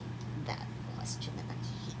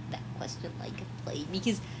question like a play,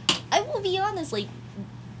 because I will be honest, like,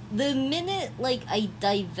 the minute, like, I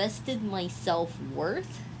divested my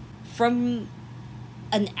self-worth from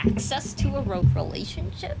an access to a rogue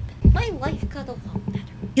relationship, my life got a lot better.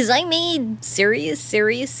 Because I made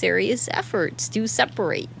serious efforts to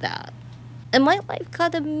separate that. And my life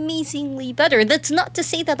got amazingly better. That's not to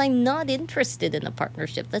say that I'm not interested in a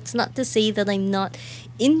partnership. That's not to say that I'm not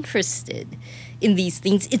interested in these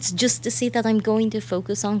things. It's just to say that I'm going to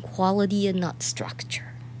focus on quality and not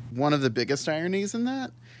structure. One of the biggest ironies in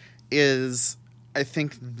that is, I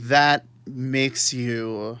think that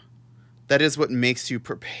is what makes you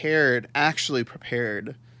actually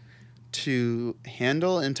prepared to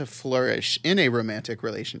handle and to flourish in a romantic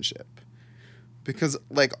relationship. Because,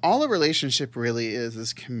 like, all a relationship really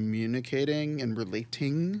is communicating and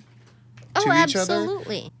relating to each other. Oh,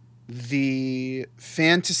 absolutely. The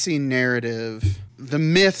fantasy narrative, the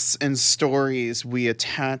myths and stories we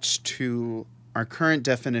attach to our current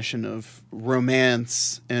definition of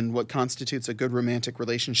romance and what constitutes a good romantic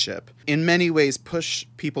relationship, in many ways push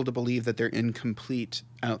people to believe that they're incomplete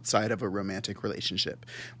outside of a romantic relationship.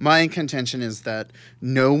 My contention is that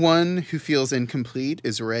no one who feels incomplete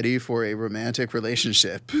is ready for a romantic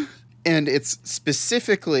relationship. And it's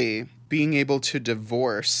specifically being able to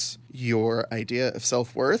divorce your idea of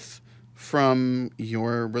self-worth from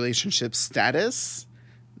your relationship status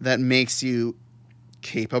that makes you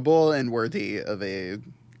capable and worthy of a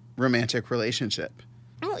romantic relationship.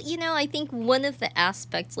 Well, I think one of the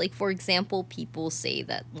aspects, like, for example, people say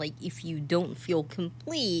that, like, if you don't feel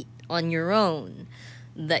complete on your own,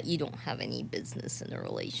 that you don't have any business in a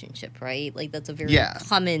relationship, right? Like, that's a very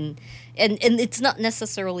common, and it's not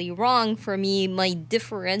necessarily wrong. For me, my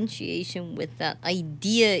differentiation with that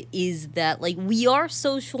idea is that, like, we are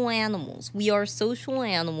social animals. We are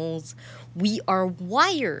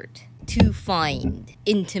wired to find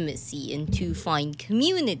intimacy and to find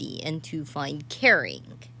community and to find caring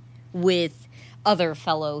with other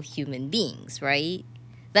fellow human beings, right?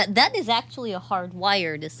 That is actually a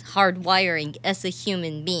hardwiring as a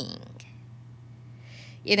human being.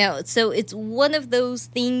 So it's one of those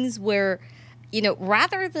things where,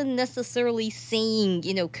 rather than necessarily saying,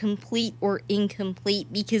 complete or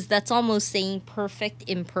incomplete, because that's almost saying perfect,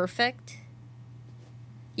 imperfect,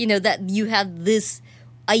 that you have this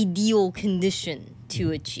ideal condition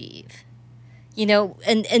to achieve,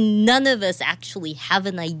 and none of us actually have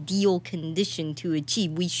an ideal condition to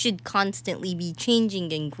achieve. We should constantly be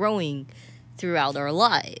changing and growing throughout our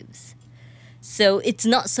lives. So it's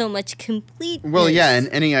not so much complete. Well, yeah, and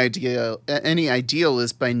any ideal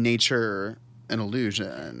is by nature an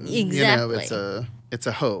illusion. Exactly. It's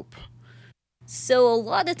a hope. So a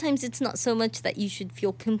lot of times it's not so much that you should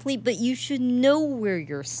feel complete, but you should know where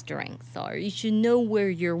your strengths are. You should know where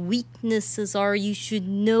your weaknesses are. You should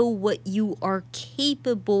know what you are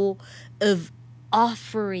capable of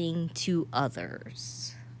offering to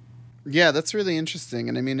others. Yeah, that's really interesting.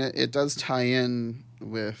 And I mean, it does tie in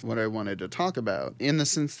with what I wanted to talk about, in the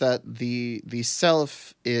sense that the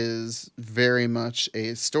self is very much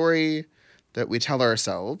a story that we tell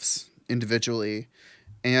ourselves individually,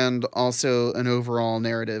 and also an overall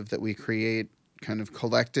narrative that we create kind of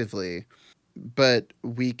collectively. But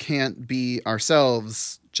we can't be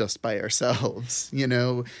ourselves just by ourselves.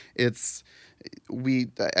 I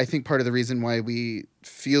think part of the reason why we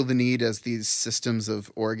feel the need as these systems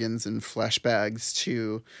of organs and flesh bags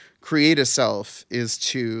to create a self is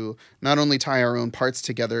to not only tie our own parts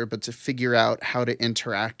together, but to figure out how to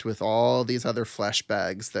interact with all these other flesh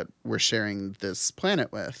bags that we're sharing this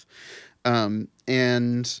planet with.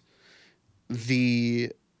 And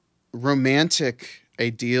the romantic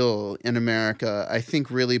ideal in America, I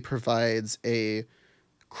think, really provides a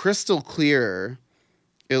crystal clear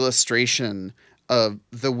illustration of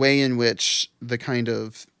the way in which the kind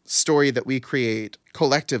of story that we create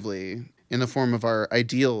collectively in the form of our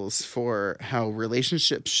ideals for how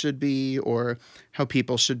relationships should be, or how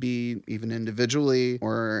people should be even individually,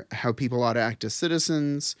 or how people ought to act as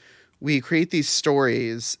citizens. We create these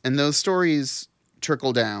stories, and those stories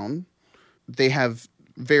trickle down. They have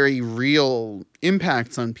very real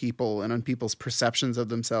impacts on people and on people's perceptions of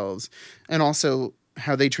themselves, and also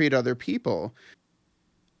how they treat other people.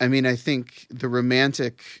 I mean, I think the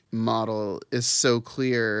romantic model is so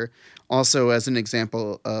clear also as an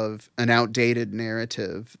example of an outdated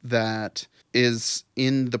narrative that is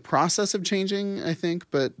in the process of changing, I think,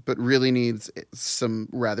 but really needs some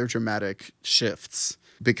rather dramatic shifts.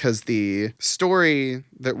 Because the story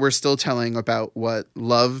that we're still telling about what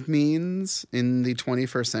love means in the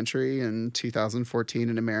 21st century in 2014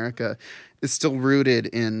 in America is still rooted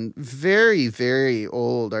in very, very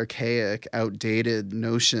old, archaic, outdated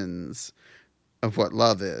notions of what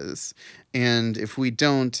love is. And if we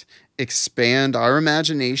don't expand our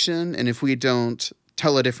imagination, and if we don't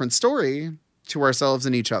tell a different story to ourselves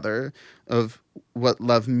and each other of what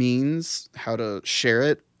love means, how to share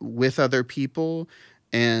it with other people,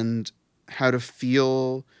 and how to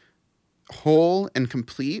feel whole and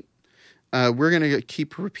complete, we're going to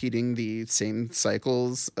keep repeating the same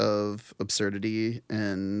cycles of absurdity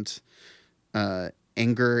and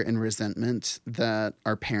anger and resentment that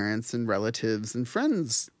our parents and relatives and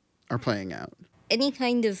friends are playing out. Any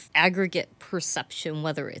kind of aggregate perception,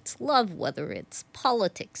 whether it's love, whether it's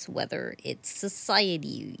politics, whether it's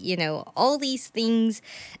society, all these things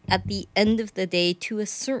at the end of the day, to a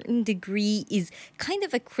certain degree, is kind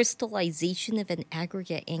of a crystallization of an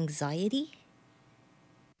aggregate anxiety.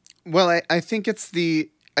 Well, I think it's the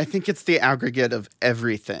aggregate of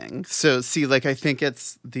everything. So, see, I think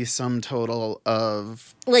it's the sum total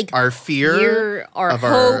of our fear, our of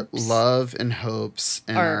hopes, our love and hopes,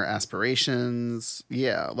 and our aspirations.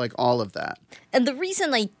 Yeah, all of that. And the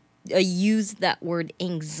reason I use that word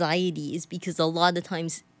anxiety is because a lot of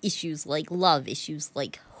times issues like love, issues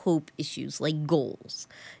like hope, issues like goals,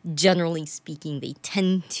 generally speaking, they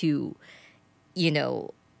tend to,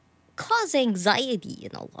 cause anxiety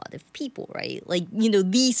in a lot of people, right?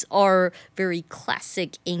 These are very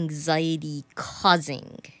classic anxiety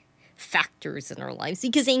causing factors in our lives,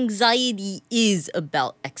 because anxiety is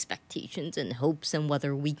about expectations and hopes and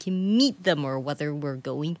whether we can meet them, or whether we're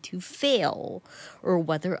going to fail, or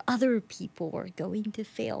whether other people are going to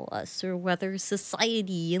fail us, or whether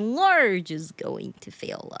society in large is going to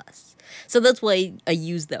fail us. So that's why I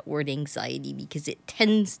use that word anxiety, because it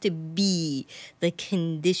tends to be the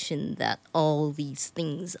condition that all these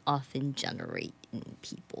things often generate in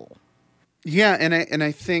people. Yeah, and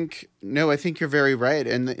I think you're very right,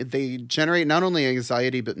 and they generate not only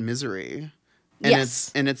anxiety but misery. And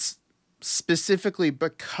yes. it's specifically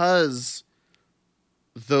because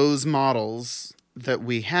those models that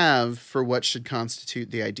we have for what should constitute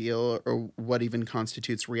the ideal, or what even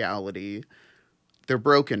constitutes reality, they're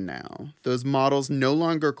broken now. Those models no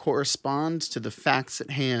longer correspond to the facts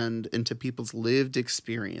at hand and to people's lived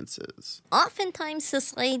experiences. Oftentimes,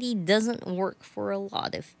 society doesn't work for a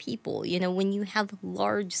lot of people. When you have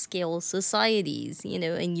large-scale societies,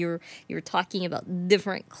 and you're talking about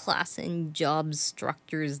different class and job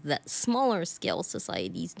structures that smaller-scale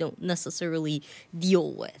societies don't necessarily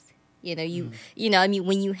deal with.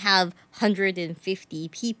 When you have 150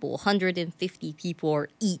 people are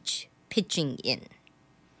each pitching in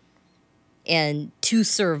and to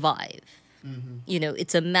survive.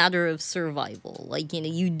 It's a matter of survival.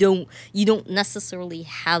 You don't necessarily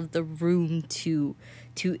have the room to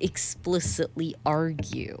explicitly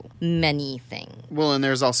argue many things. Well, and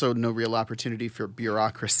there's also no real opportunity for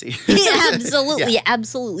bureaucracy.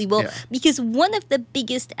 Absolutely. Well, because one of the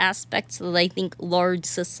biggest aspects that I think large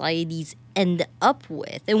societies end up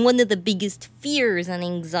with, and one of the biggest fears and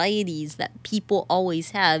anxieties that people always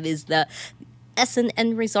have, is that as an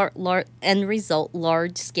end result,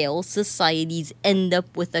 large-scale societies end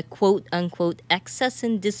up with a quote-unquote excess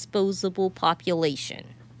and disposable population.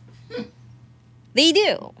 They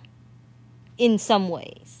do, in some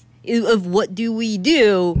ways. Of what do we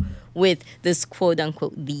do with this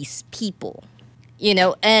quote-unquote these people?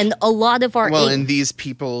 And a lot of our... and these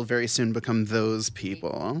people very soon become those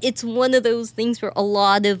people. It's one of those things where a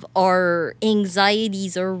lot of our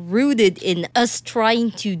anxieties are rooted in us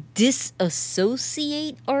trying to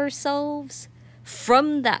disassociate ourselves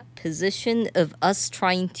from that position of us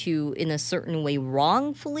trying to, in a certain way,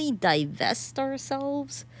 wrongfully divest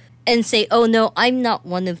ourselves and say, oh no, I'm not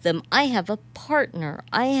one of them. I have a partner.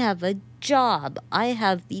 I have a job. I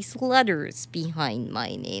have these letters behind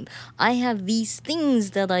my name. I have these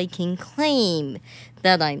things that I can claim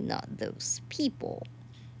that I'm not those people.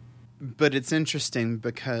 But it's interesting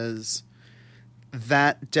because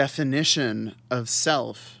that definition of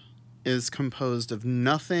self is composed of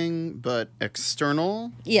nothing but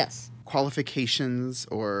external qualifications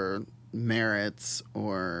or merits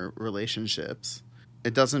or relationships.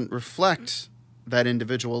 It doesn't reflect that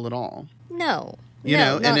individual at all. No.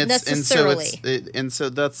 Not necessarily. So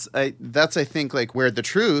that's I think where the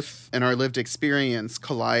truth in our lived experience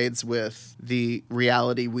collides with the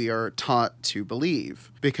reality we are taught to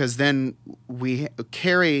believe, because then we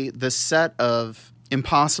carry the set of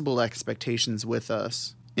impossible expectations with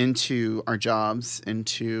us into our jobs,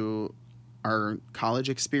 into our college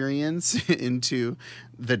experience, into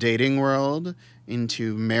the dating world,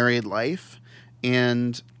 into married life,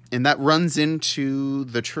 and that runs into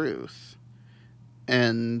the truth.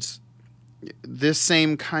 And this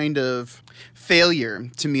same kind of failure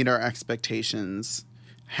to meet our expectations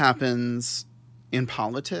happens in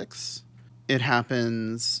politics. It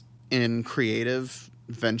happens in creative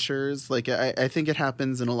ventures. Like, I think it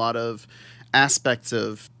happens in a lot of aspects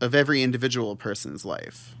of every individual person's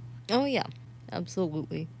life. Oh, yeah.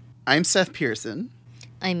 Absolutely. I'm Seth Pearson.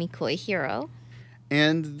 I'm Ikoi Hiro.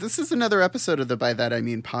 And this is another episode of the By That I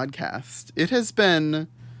Mean podcast. It has been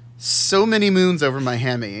so many moons over my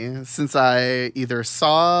hammy since I either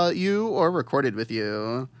saw you or recorded with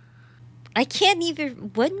you. I can't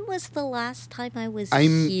even... When was the last time I was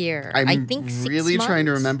here? I think 6 really months? trying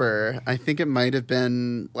to remember. I think it might have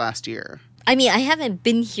been last year. I mean, I haven't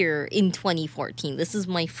been here in 2014. This is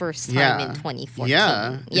my first time in 2014.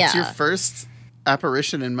 Yeah. It's your first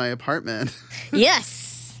apparition in my apartment.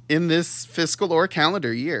 Yes. In this fiscal or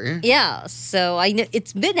calendar year. Yeah. So I know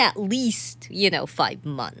it's been at least, 5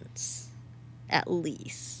 months. At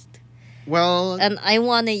least. Well, and I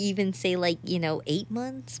want to even say 8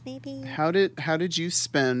 months maybe. How did you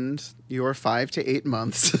spend your 5 to 8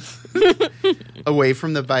 months away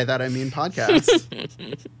from the By That I Mean podcast?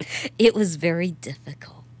 It was very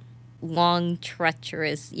difficult. Long,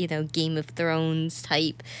 treacherous, Game of Thrones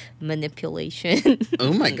type manipulation.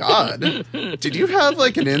 Oh my god. Did you have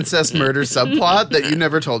an incest murder subplot that you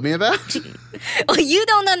never told me about? Well, you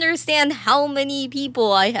don't understand how many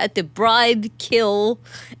people I had to bribe, kill,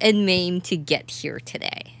 and maim to get here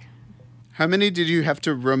today. How many did you have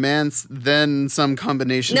to romance, then some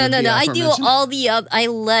combination of the No. I do aforementioned? all the I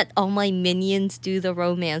let all my minions do the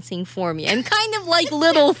romancing for me. I'm kind of like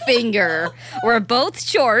Littlefinger. We're both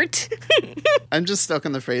short. I'm just stuck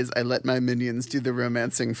on the phrase, I let my minions do the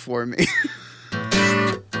romancing for me.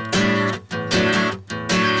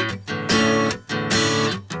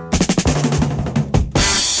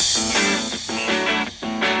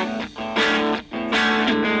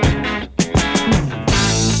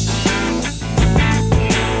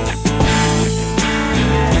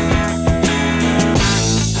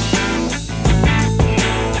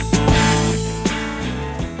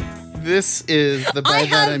 This is the By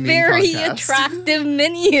That I Mean very podcast. attractive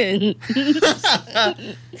minions.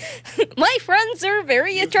 My friends are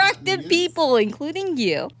very attractive people, including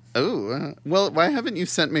you. Oh, well, why haven't you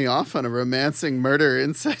sent me off on a romancing murder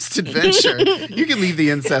incest adventure? You can leave the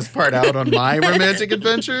incest part out on my romantic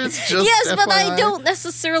adventures. Just Yes, but FYI. I don't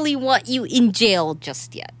necessarily want you in jail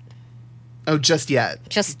just yet. Oh, just yet.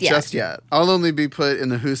 Just yet. Just yet. I'll only be put in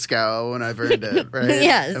the hooskow when I've earned it, right?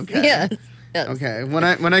 Yes, Okay. yes. Yes. Okay. When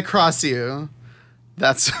I cross you,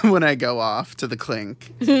 that's when I go off to the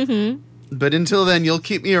clink. Mm-hmm. But until then, you'll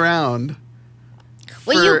keep me around.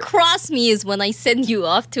 When you cross me is when I send you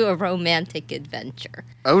off to a romantic adventure.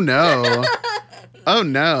 Oh, no. Oh,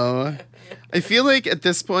 no. I feel like at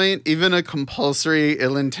this point, even a compulsory,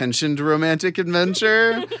 ill-intentioned romantic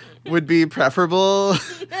adventure would be preferable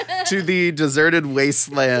to the deserted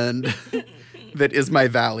wasteland that is my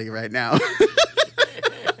valley right now.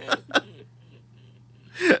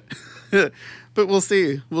 But we'll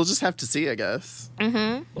see. We'll just have to see, I guess.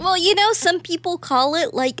 Mm-hmm. Well, some people call it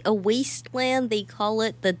a wasteland. They call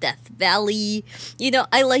it the Death Valley.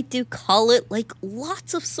 I like to call it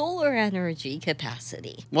lots of solar energy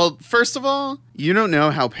capacity. Well, first of all, you don't know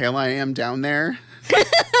how pale I am down there.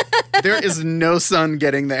 There is no sun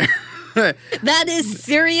getting there. That is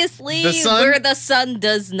seriously The sun- where the sun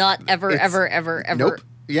does not ever Nope.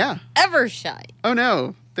 Yeah. ever shine. Oh,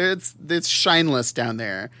 no. It's shineless down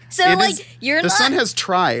there. So, The sun has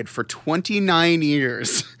tried for 29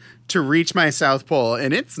 years to reach my South Pole,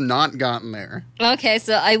 and it's not gotten there. Okay,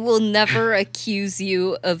 so I will never accuse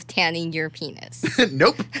you of tanning your penis.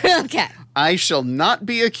 Nope. Okay. I shall not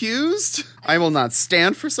be accused. I will not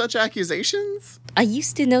stand for such accusations. I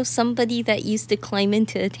used to know somebody that used to climb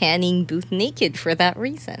into a tanning booth naked for that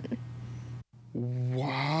reason.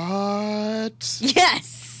 What?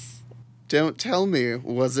 Yes! Don't tell me.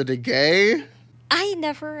 Was it a gay? I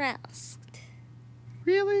never asked.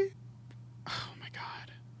 Really? Oh my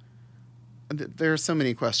god. There are so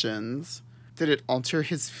many questions. Did it alter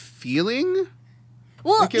his feeling?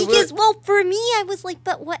 Well, Like it because, would- for me, I was like,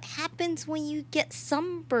 but what happens when you get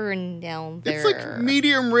sunburn down there? It's like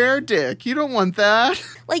medium rare dick. You don't want that.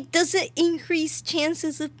 Does it increase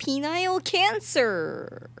chances of penile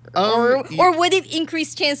cancer? Um, or would it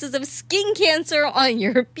increase chances of skin cancer on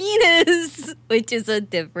your penis? Which is a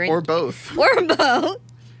different... Or both. Or both.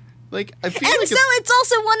 I feel And like so it's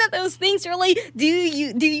also one of those things where, do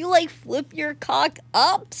you flip your cock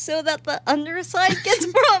up so that the underside gets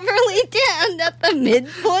properly tanned at the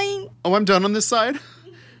midpoint? Oh, I'm done on this side.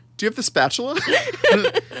 Do you have the spatula?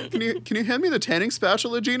 Can you hand me the tanning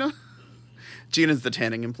spatula, Gina? Gina's the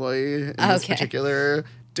tanning employee in this Okay. particular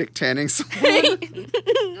Dick Tanning salon.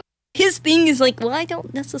 His thing is like, well, I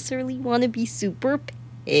don't necessarily want to be super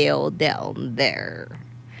pale down there.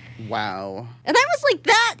 Wow. And I was like,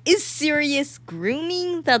 that is serious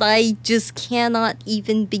grooming that I just cannot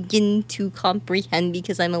even begin to comprehend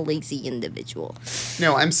because I'm a lazy individual.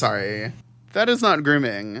 No, I'm sorry. That is not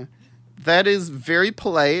grooming. That is very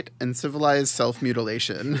polite and civilized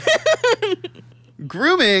self-mutilation.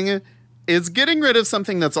 Grooming is getting rid of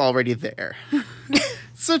something that's already there.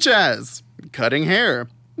 Such as cutting hair,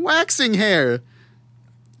 waxing hair,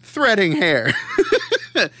 threading hair.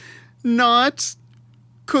 Not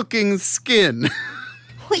cooking skin.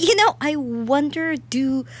 Well, I wonder,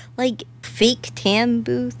 do, fake tan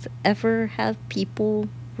booth ever have people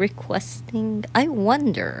requesting? I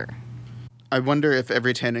wonder. I wonder if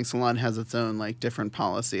every tanning salon has its own, different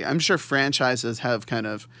policy. I'm sure franchises have kind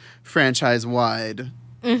of franchise-wide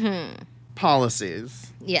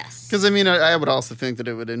policies. Yes. Because, I would also think that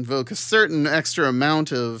it would invoke a certain extra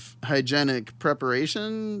amount of hygienic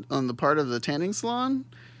preparation on the part of the tanning salon.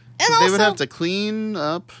 And they also, would have to clean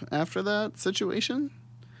up after that situation.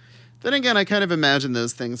 Then again, I kind of imagine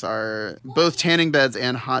those things are both tanning beds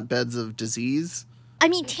and hotbeds of disease.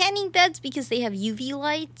 tanning beds, because they have UV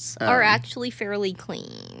lights, are actually fairly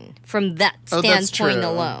clean from that Oh, that's standpoint true.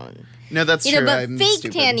 alone. No, that's true. But I'm fake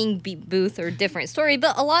stupid. tanning booth are a different story.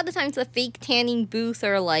 But a lot of times the fake tanning booth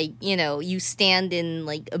are you stand in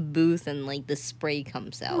a booth and the spray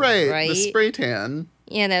comes out. Right. The spray tan.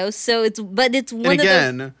 So it's one And of those.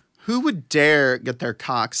 again, who would dare get their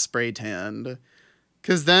cock spray tanned?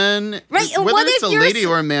 Because then, Right, and whether what it's if a you're lady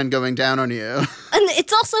or a man going down on you. And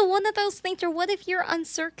it's also one of those things, or what if you're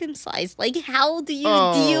uncircumcised? How do you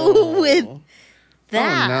Oh. deal with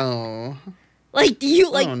that? Oh, no. Do you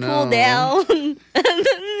Oh, pull no. down and then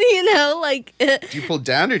Do you pull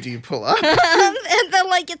down or do you pull up? and then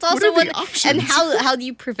it's also are the one, options? and how do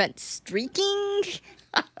you prevent streaking?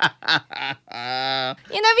 Because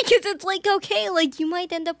it's okay, you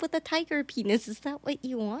might end up with a tiger penis. Is that what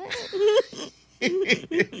you want?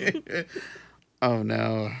 Oh,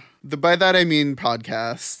 no. By that I mean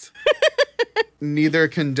podcast. Neither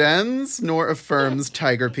condemns nor affirms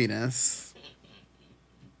tiger penis.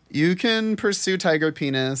 You can pursue tiger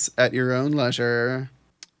penis at your own leisure,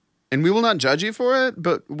 and we will not judge you for it,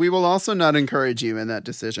 but we will also not encourage you in that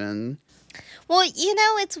decision. Well,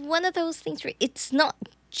 it's one of those things where it's not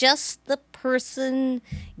just the person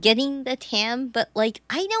getting the tan, but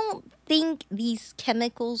I don't think these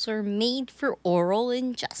chemicals are made for oral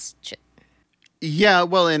ingestion. Yeah,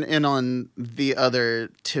 well, and on the other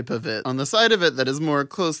tip of it, on the side of it that is more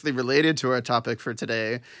closely related to our topic for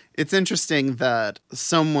today, it's interesting that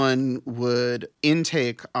someone would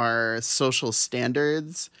intake our social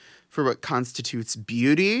standards for what constitutes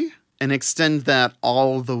beauty and extend that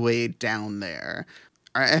all the way down there.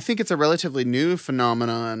 I think it's a relatively new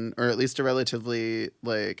phenomenon, or at least a relatively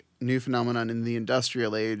new phenomenon in the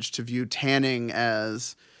industrial age, to view tanning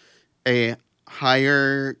as a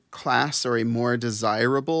higher class or a more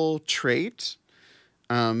desirable trait.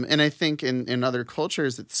 And I think in other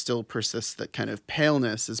cultures, it still persists that kind of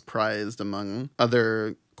paleness is prized among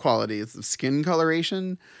other qualities of skin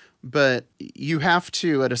coloration. But you have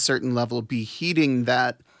to, at a certain level, be heeding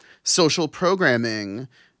that social programming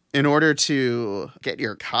in order to get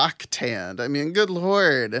your cock tanned. Good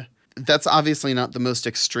Lord. That's obviously not the most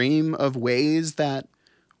extreme of ways that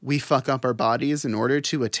we fuck up our bodies in order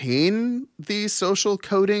to attain the social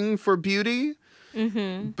coding for beauty.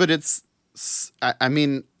 Mm-hmm. But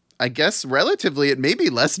I guess relatively it may be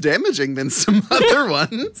less damaging than some other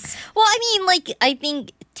ones. Well, I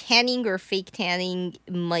think tanning or fake tanning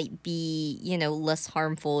might be, less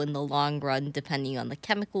harmful in the long run, depending on the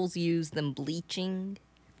chemicals used, than bleaching.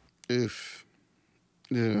 Oof.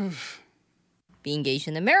 Being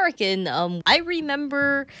Asian American, I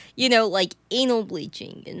remember, anal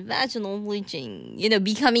bleaching and vaginal bleaching,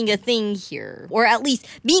 becoming a thing here. Or at least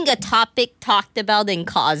being a topic talked about in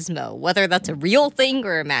Cosmo. Whether that's a real thing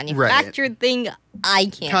or a manufactured thing, I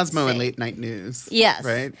can't Cosmo say. and late night news. Yes.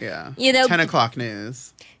 Right? Yeah. 10 o'clock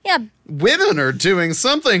news. Yeah. Women are doing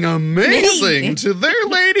something amazing to their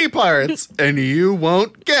lady parts, and you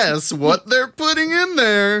won't guess what they're putting in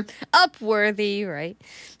there. Upworthy, right?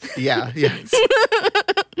 Yeah, yes.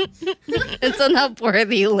 It's an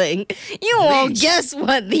Upworthy link. You won't Bleach. guess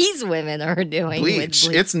what these women are doing with Bleach.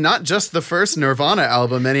 bleach. It's not just the first Nirvana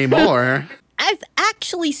album anymore. I've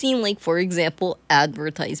actually seen, for example,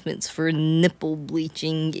 advertisements for nipple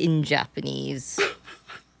bleaching in Japanese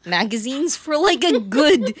magazines for a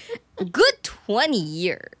good 20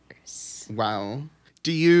 years. Wow.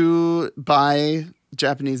 Do you buy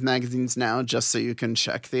Japanese magazines now just so you can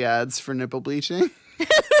check the ads for nipple bleaching?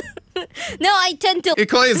 No, I tend to...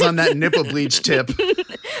 Ikoi is on that nipple bleach tip. Well,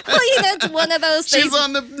 it's one of those things... She's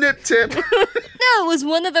on the nip tip. No, it was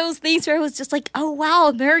one of those things where I was just like, oh, wow,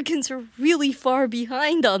 Americans are really far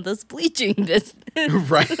behind on this bleaching business.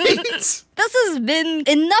 Right? This has been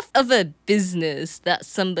enough of a business that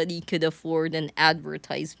somebody could afford an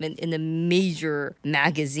advertisement in a major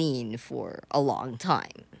magazine for a long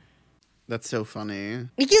time. That's so funny.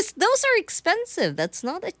 Because those are expensive. That's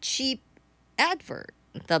not a cheap advert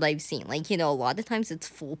that I've seen. Like, a lot of times it's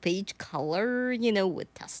full page color,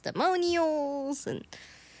 with testimonials, and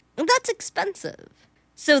that's expensive.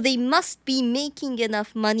 So they must be making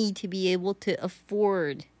enough money to be able to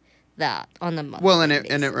afford that on a monthly basis.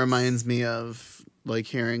 And it reminds me of like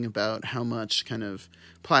hearing about how much kind of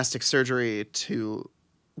plastic surgery to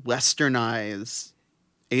westernize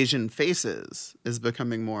Asian faces is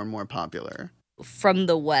becoming more and more popular. From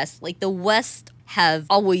the West, like the West have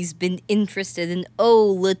always been interested in,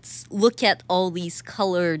 let's look at all these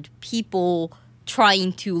colored people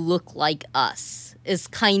trying to look like us, is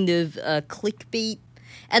kind of clickbait.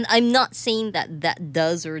 And I'm not saying that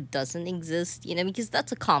does or doesn't exist, because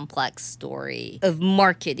that's a complex story of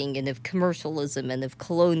marketing and of commercialism and of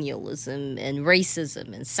colonialism and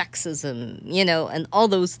racism and sexism, and all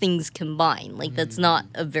those things combined. Like, that's not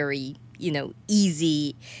a very,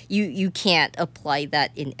 easy, you can't apply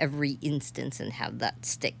that in every instance and have that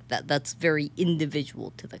stick. That's very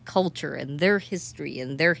individual to the culture and their history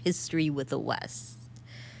with the West.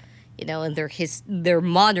 And their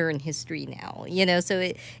modern history now,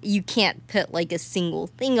 so you can't put like a single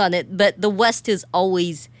thing on it. But the West has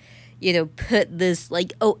always, put this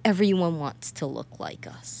like, everyone wants to look like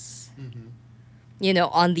us,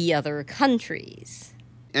 on the other countries.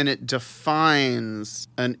 And it defines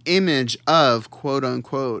an image of quote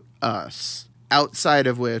unquote us, outside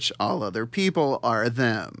of which all other people are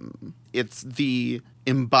them. It's the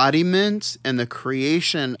embodiment and the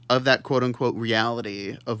creation of that quote-unquote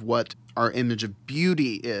reality of what our image of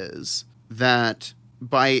beauty is, that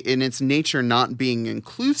by in its nature not being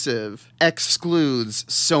inclusive excludes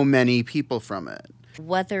so many people from it.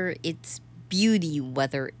 Whether it's beauty,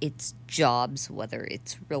 whether it's jobs, whether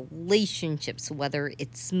it's relationships, whether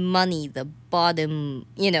it's money, the bottom,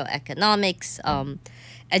 economics,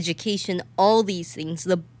 education, all these things,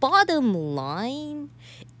 the bottom line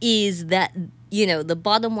is that the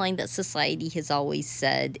bottom line that society has always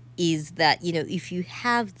said is that, if you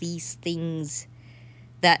have these things,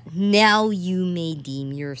 that now you may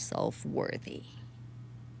deem yourself worthy.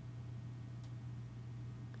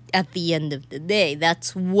 At the end of the day,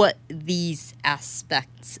 that's what these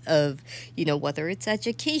aspects of, whether it's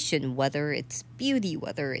education, whether it's beauty,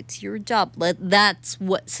 whether it's your job, that's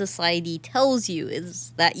what society tells you,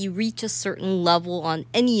 is that you reach a certain level on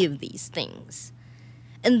any of these things.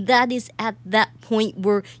 And that is at that point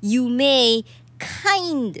where you may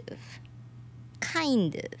kind of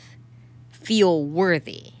feel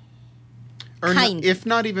worthy. Or if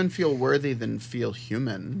not even feel worthy, then feel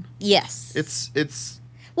human. Yes. It's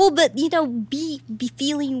well, but be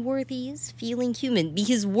feeling worthy is feeling human,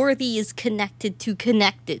 because worthy is connected to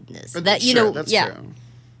connectedness. That's true.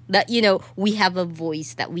 That we have a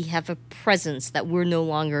voice, that we have a presence, that we're no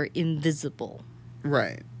longer invisible.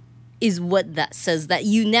 Right. Is what that says, that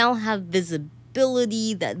you now have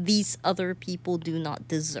visibility that these other people do not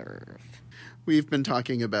deserve. We've been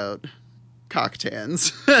talking about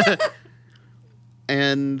cocktans.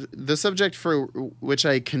 And the subject for which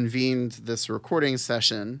I convened this recording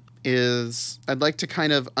session is I'd like to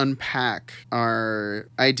kind of unpack our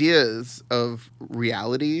ideas of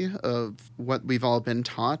reality, of what we've all been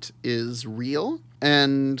taught is real,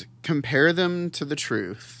 and compare them to the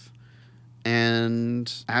truth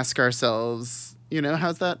and ask ourselves,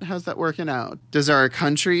 how's that working out? Does our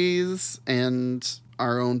countries and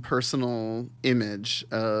our own personal image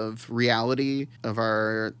of reality, of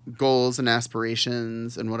our goals and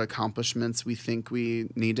aspirations and what accomplishments we think we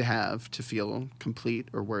need to have to feel complete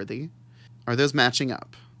or worthy, are those matching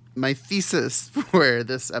up? My thesis for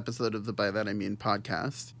this episode of the By That I Mean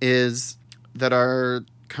podcast is that our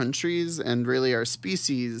countries and really our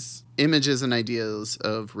species' images and ideas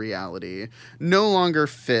of reality no longer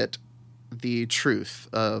fit the truth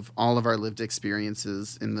of all of our lived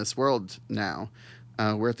experiences in this world now.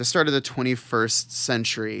 We're at the start of the 21st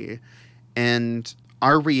century, and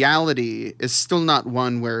our reality is still not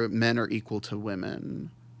one where men are equal to women.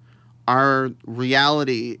 Our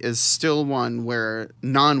reality is still one where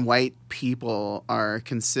non-white people are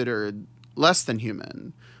considered less than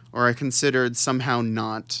human, or are considered somehow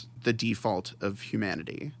not the default of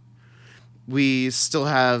humanity. We still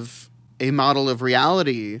have a model of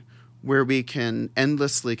reality where we can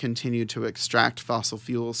endlessly continue to extract fossil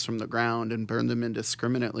fuels from the ground and burn them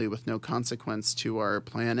indiscriminately with no consequence to our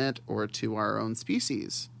planet or to our own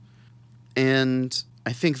species. And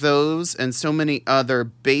I think those and so many other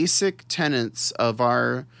basic tenets of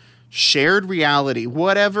our shared reality,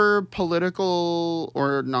 whatever political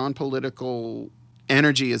or non-political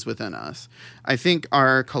energy is within us, I think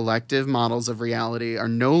our collective models of reality are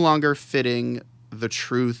no longer fitting the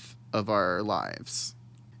truth of our lives.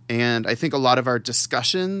 And I think a lot of our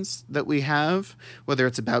discussions that we have, whether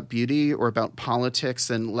it's about beauty or about politics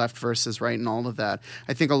and left versus right and all of that,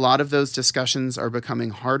 I think a lot of those discussions are becoming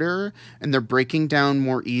harder and they're breaking down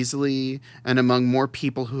more easily and among more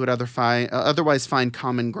people who would otherwise find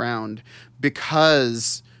common ground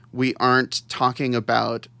because we aren't talking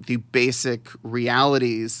about the basic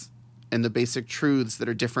realities and the basic truths that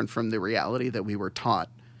are different from the reality that we were taught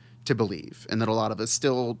to believe and that a lot of us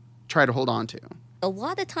still try to hold on to. A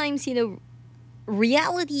lot of times,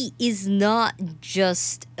 reality is not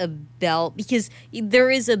just about, because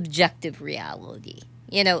there is objective reality.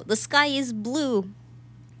 The sky is blue,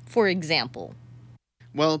 for example.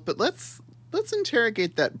 Well, but let's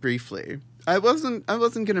interrogate that briefly. I wasn't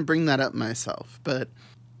going to bring that up myself, but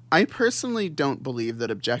I personally don't believe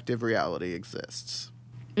that objective reality exists.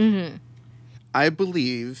 Mm-hmm. I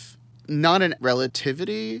believe not in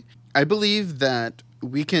relativity. I believe that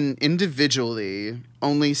we can individually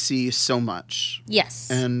only see so much. Yes.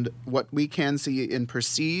 And what we can see and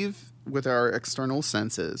perceive with our external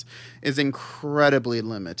senses is incredibly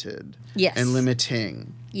limited. Yes. And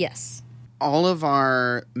limiting. Yes. All of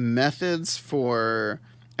our methods for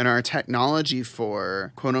and our technology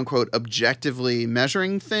for quote unquote objectively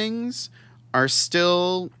measuring things are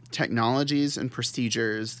still technologies and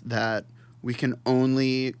procedures that we can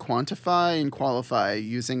only quantify and qualify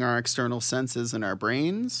using our external senses in our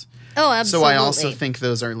brains. Oh, absolutely. So I also think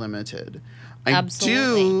those are limited. I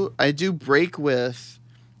do break with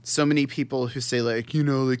so many people who say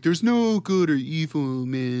there's no good or evil,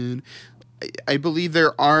 man. I believe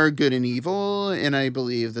there are good and evil, and I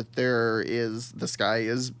believe that the sky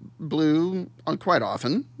is blue quite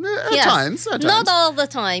often. At times. Not all the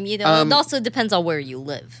time. It also depends on where you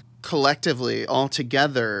live. Collectively, all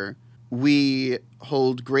together, we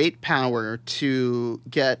hold great power to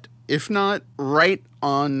get, if not right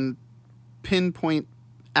on pinpoint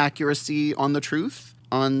accuracy on the truth,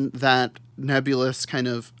 on that nebulous kind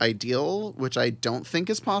of ideal, which I don't think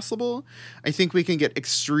is possible. I think we can get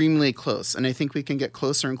extremely close, and I think we can get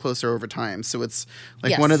closer and closer over time. So it's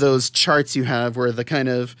like one of those charts you have where the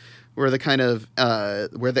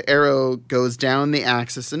arrow goes down the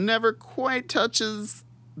axis and never quite touches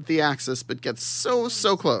the axis, but gets so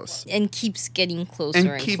close and keeps getting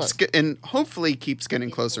closer and hopefully keeps getting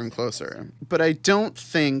closer and closer. But I don't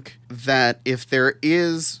think that if there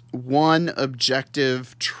is one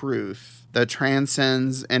objective truth that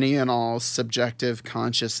transcends any and all subjective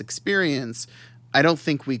conscious experience, I don't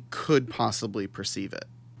think we could possibly perceive it.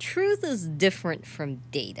 Truth is different from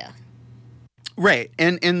data. Right.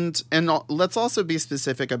 And let's also be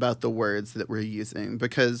specific about the words that we're using,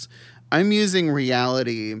 because I'm using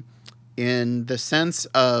reality in the sense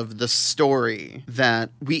of the story that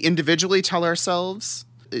we individually tell ourselves.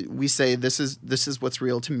 We say, this is what's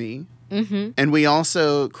real to me. Mm-hmm. And we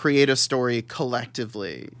also create a story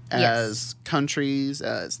collectively as countries,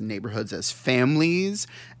 as neighborhoods, as families,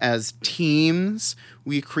 as teams.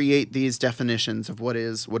 We create these definitions of what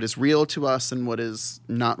is real to us and what is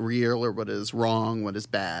not real, or what is wrong, what is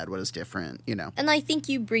bad, what is different, And I think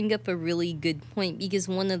you bring up a really good point, because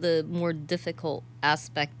one of the more difficult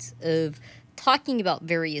aspects of talking about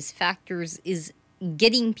various factors is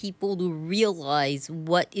getting people to realize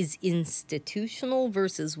what is institutional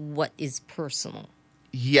versus what is personal.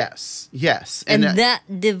 Yes. And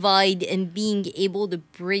that divide, and being able to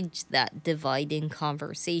bridge that divide in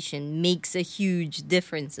conversation, makes a huge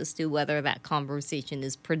difference as to whether that conversation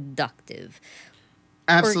is productive.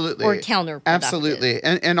 Absolutely. Or counterproductive. Absolutely.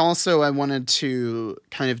 And also I wanted to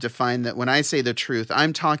kind of define that when I say the truth,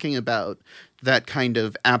 I'm talking about that kind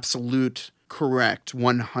of absolute correct,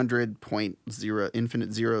 100.0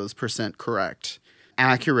 infinite zeros % correct,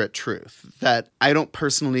 accurate truth that I don't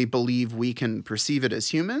personally believe we can perceive it as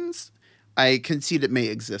humans. I concede it may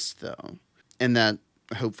exist, though, and that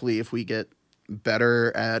hopefully if we get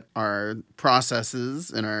better at our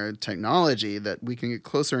processes and our technology, that we can get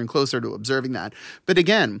closer and closer to observing that. But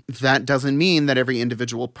again, that doesn't mean that every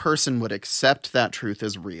individual person would accept that truth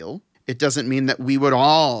as real. it doesn't mean that we would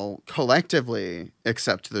all collectively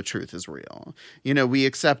accept the truth as real. We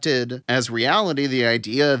accepted as reality the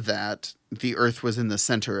idea that the earth was in the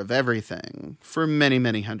center of everything for many,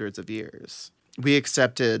 many hundreds of years. We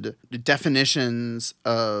accepted definitions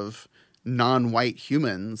of non-white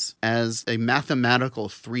humans as a mathematical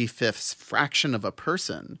 3/5 fraction of a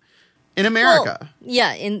person in America. Well,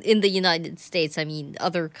 yeah, in the United States, I mean,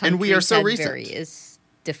 other countries And we are so had recent. various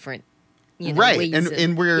different, Right, ways and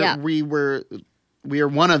of- we are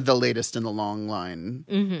one of the latest in the long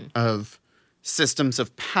line of systems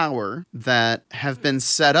of power that have been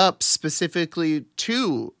set up specifically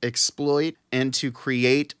to exploit and to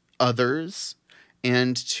create others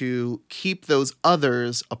and to keep those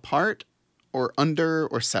others apart or under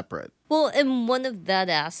or separate. Well, and one of that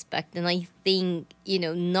aspect, and I think,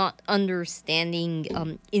 not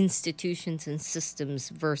understanding institutions and systems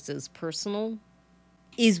versus personal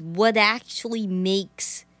is what actually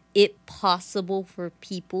makes it possible for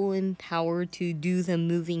people in power to do the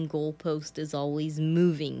moving goalpost is always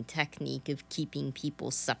moving technique of keeping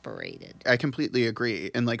people separated. I completely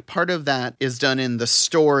agree. And part of that is done in the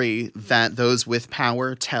story that those with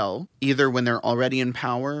power tell, either when they're already in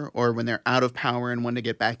power or when they're out of power and want to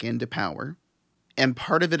get back into power. And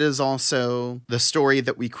part of it is also the story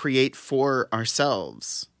that we create for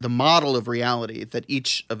ourselves, the model of reality that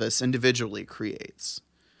each of us individually creates.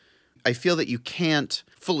 I feel that you can't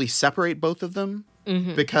fully separate both of them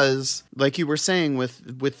because, like you were saying,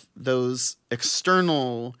 with those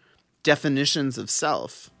external definitions of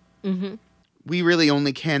self, we really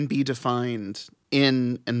only can be defined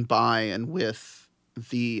in and by and with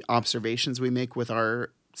the observations we make with our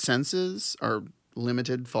senses, our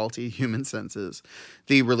limited, faulty human senses,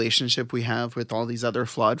 the relationship we have with all these other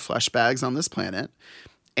flawed flesh bags on this planet,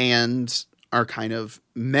 and our kind of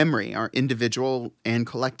memory, our individual and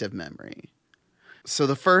collective memory. So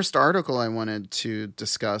the first article I wanted to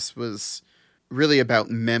discuss was really about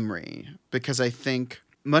memory, because I think,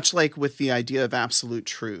 much like with the idea of absolute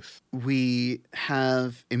truth, we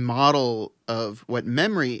have a model of what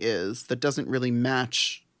memory is that doesn't really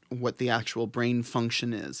match what the actual brain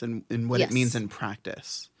function is and what it means in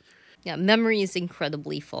practice. Yeah, memory is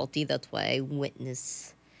incredibly faulty. That's why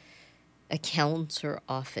eyewitness accounts are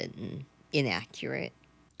often inaccurate.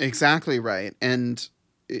 Exactly right. And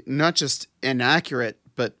not just inaccurate,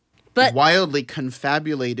 but wildly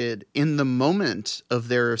confabulated in the moment of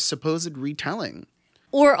their supposed retelling.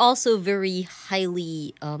 Or also very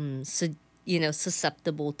highly,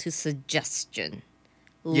 susceptible to suggestion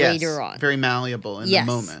later on. Very malleable in the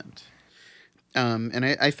moment. And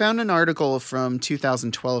I found an article from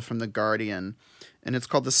 2012 from The Guardian, and it's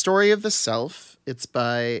called The Story of the Self. It's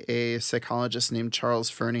by a psychologist named Charles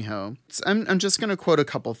Fernyhough. I'm just going to quote a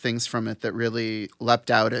couple things from it that really leapt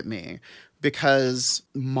out at me, because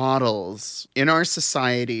models in our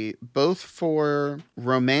society, both for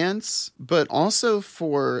romance, but also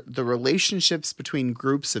for the relationships between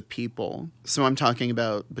groups of people. So I'm talking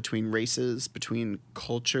about between races, between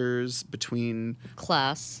cultures, between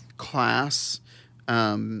class.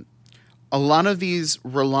 A lot of these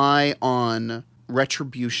rely on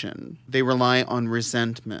retribution. They rely on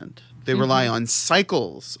resentment. They rely on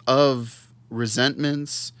cycles of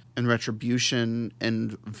resentments and retribution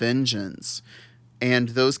and vengeance. And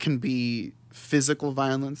those can be physical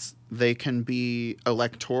violence. They can be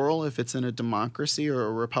electoral if it's in a democracy or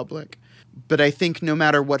a republic. But I think no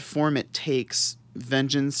matter what form it takes,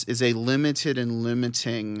 vengeance is a limited and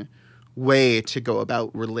limiting way to go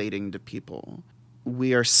about relating to people.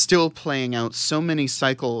 We are still playing out so many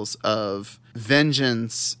cycles of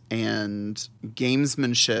vengeance and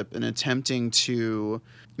gamesmanship and attempting to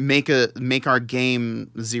make our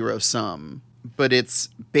game zero sum. But it's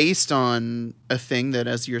based on a thing that,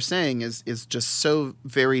 as you're saying, is just so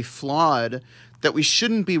very flawed that we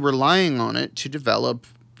shouldn't be relying on it to develop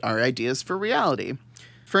our ideas for reality.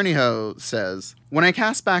 Fernyhough says, "When I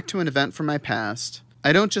cast back to an event from my past,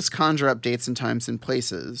 I don't just conjure up dates and times and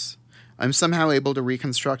places. I'm somehow able to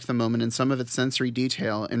reconstruct the moment in some of its sensory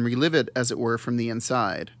detail and relive it, as it were, from the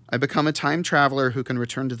inside. I become a time traveler who can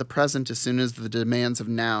return to the present as soon as the demands of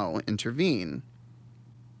now intervene."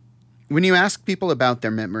 When you ask people about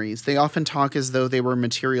their memories, they often talk as though they were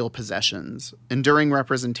material possessions, enduring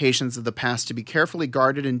representations of the past to be carefully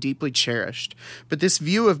guarded and deeply cherished. But this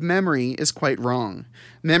view of memory is quite wrong.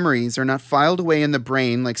 Memories are not filed away in the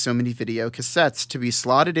brain like so many video cassettes to be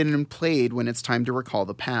slotted in and played when it's time to recall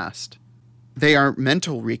the past. They are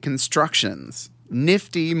mental reconstructions,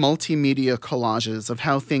 nifty multimedia collages of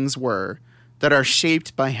how things were that are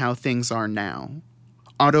shaped by how things are now.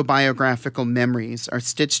 autobiographical memories are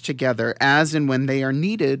stitched together as and when they are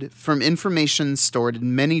needed from information stored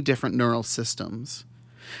in many different neural systems.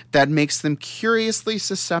 That makes them curiously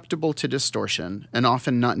susceptible to distortion and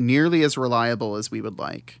often not nearly as reliable as we would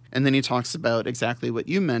like. And then he talks about exactly what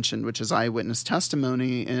you mentioned, which is eyewitness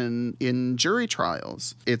testimony in jury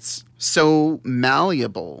trials. It's so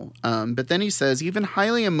malleable. But then he says even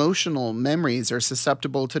highly emotional memories are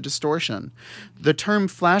susceptible to distortion. The term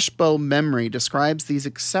flashbulb memory describes these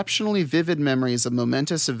exceptionally vivid memories of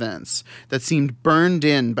momentous events that seemed burned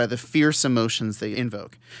in by the fierce emotions they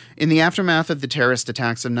invoke. In the aftermath of the terrorist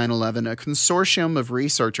attacks of 9/11, a consortium of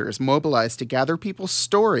researchers mobilized to gather people's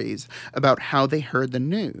stories about how they heard the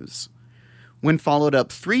news. When followed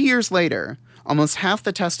up 3 years later, almost half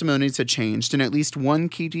the testimonies had changed in at least one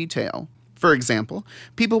key detail. For example,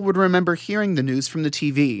 people would remember hearing the news from the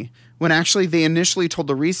TV, when actually they initially told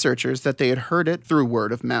the researchers that they had heard it through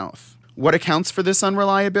word of mouth. What accounts for this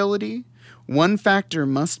unreliability? One factor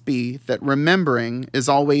must be that remembering is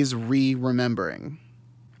always re-remembering.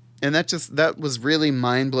 And that was really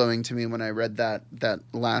mind-blowing to me when I read that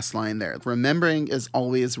last line there. Remembering is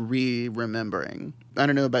always re-remembering. I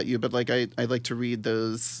don't know about you, but like I like to read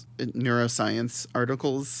those neuroscience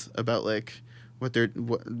articles about like what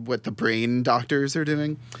the brain doctors are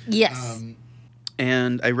doing. Yes.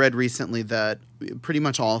 And I read recently that pretty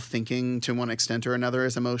much all thinking to one extent or another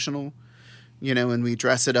is emotional. You know, and we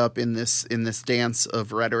dress it up in this dance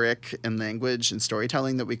of rhetoric and language and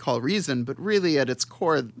storytelling that we call reason, but really at its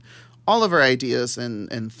core, all of our ideas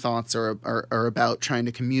and thoughts are about trying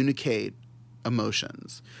to communicate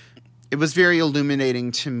emotions. It was very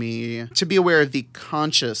illuminating to me to be aware of the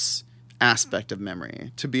conscious aspect of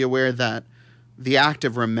memory, to be aware that the act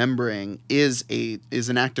of remembering is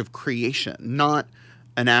an act of creation, not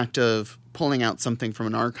an act of pulling out something from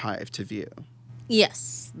an archive to view.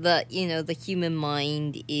 Yes, the human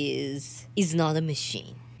mind is not a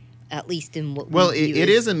machine, at least in what we view it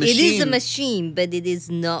is a machine. It is a machine, but it is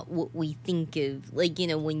not what we think of. Like,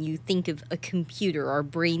 when you think of a computer, our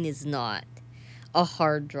brain is not a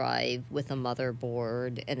hard drive with a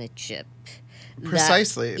motherboard and a chip.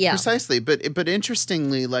 Precisely. But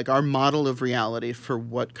interestingly, like our model of reality for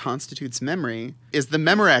what constitutes memory is the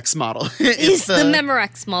Memorex model. The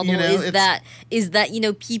Memorex model is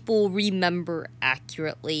that people remember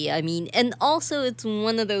accurately. I mean, and also it's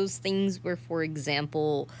one of those things where, for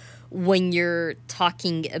example, when you're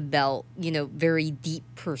talking about, very deep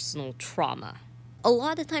personal trauma, a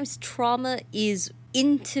lot of times trauma is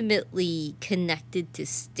intimately connected to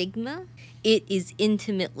stigma. It is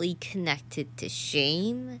intimately connected to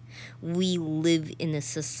shame. We live in a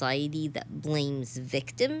society that blames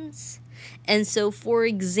victims. And so, for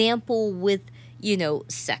example, with,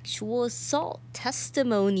 sexual assault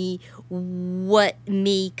testimony, what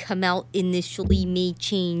may come out initially may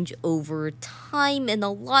change over time. And a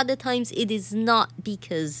lot of times it is not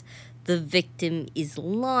because the victim is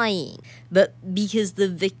lying, but because the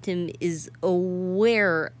victim is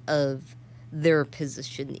aware of their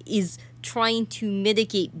position, is trying to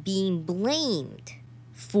mitigate being blamed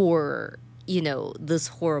for, this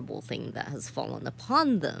horrible thing that has fallen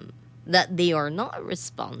upon them, that they are not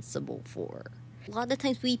responsible for. A lot of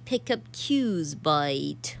times we pick up cues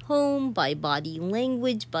by tone, by body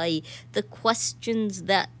language, by the questions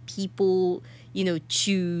that people,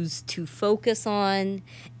 choose to focus on.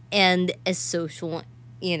 And as social,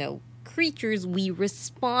 creatures, we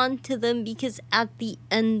respond to them because at the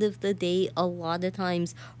end of the day, a lot of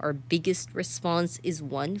times our biggest response is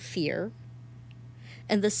one, fear.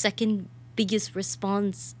 And the second biggest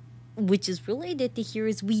response, which is related to here,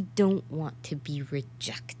 is we don't want to be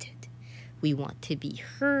rejected. We want to be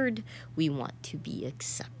heard. We want to be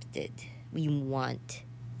accepted. We want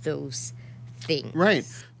those things. Right.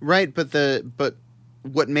 But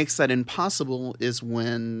what makes that impossible is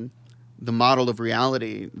when the model of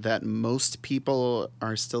reality that most people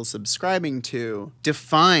are still subscribing to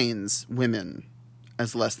defines women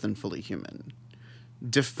as less than fully human,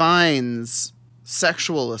 defines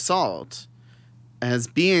sexual assault as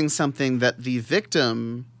being something that the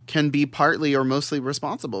victim can be partly or mostly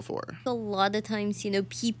responsible for. A lot of times,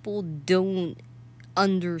 people don't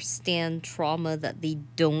understand trauma, that they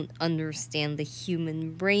don't understand the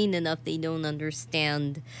human brain enough. They don't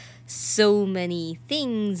understand so many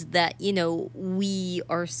things that, we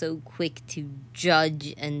are so quick to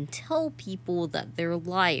judge and tell people that they're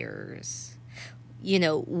liars.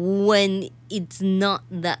 When it's not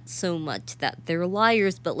that so much that they're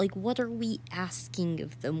liars, but like, what are we asking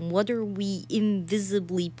of them? What are we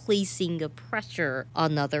invisibly placing a pressure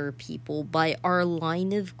on other people by our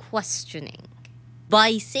line of questioning?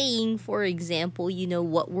 by saying, for example,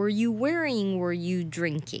 what were you wearing? Were you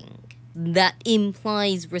drinking? That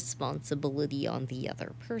implies responsibility on the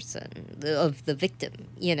other person, of the victim,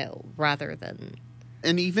 rather than...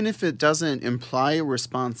 And even if it doesn't imply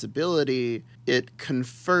responsibility, it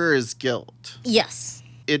confers guilt. Yes.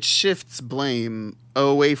 It shifts blame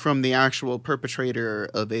away from the actual perpetrator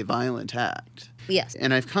of a violent act. Yes.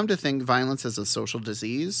 And I've come to think violence as a social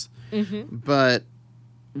disease, Mm-hmm. but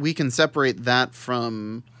we can separate that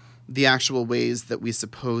from the actual ways that we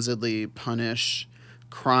supposedly punish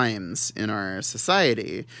crimes in our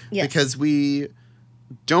society. Yes. Because we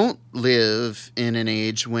don't live in an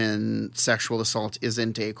age when sexual assault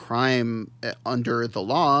isn't a crime under the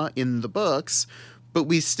law in the books, but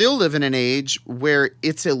we still live in an age where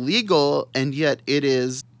it's illegal and yet it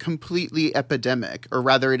is completely epidemic, or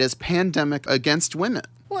rather it is pandemic against women.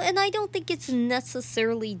 Well, and I don't think it's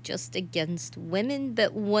necessarily just against women,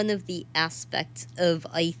 but one of the aspects of,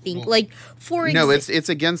 I think, for example... No,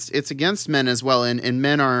 it's against men as well, and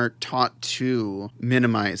men are taught to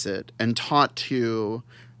minimize it and taught to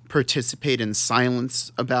participate in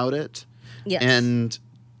silence about it. Yes. And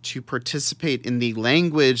to participate in the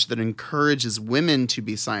language that encourages women to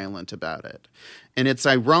be silent about it. And it's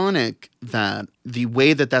ironic that the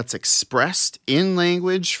way that that's expressed in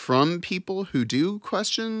language from people who do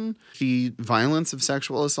question the violence of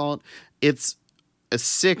sexual assault, it's a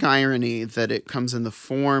sick irony that it comes in the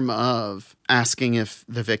form of asking if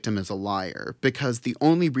the victim is a liar, because the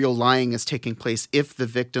only real lying is taking place if the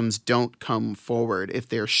victims don't come forward, if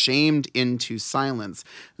they're shamed into silence.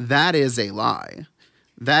 That is a lie.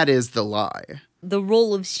 That is the lie. The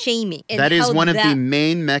role of shaming. And that is one of the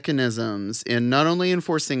main mechanisms in not only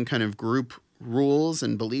enforcing kind of group rules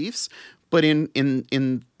and beliefs, but in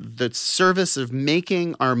the service of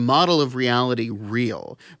making our model of reality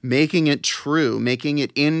real, making it true, making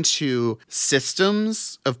it into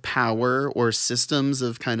systems of power or systems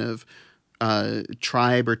of kind of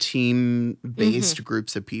tribe or team-based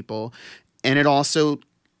groups of people. And it also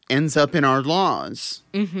ends up in our laws.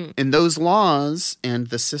 Mm-hmm. And those laws and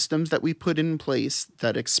the systems that we put in place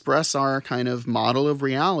that express our kind of model of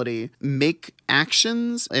reality make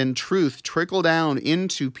actions and truth trickle down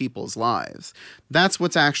into people's lives. That's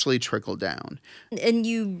what's actually trickled down. And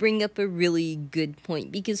you bring up a really good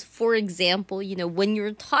point because, for example, when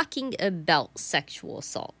you're talking about sexual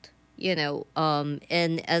assault,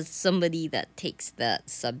 and as somebody that takes that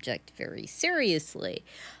subject very seriously,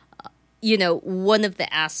 one of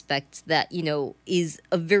the aspects that, is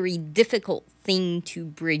a very difficult thing to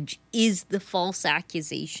bridge is the false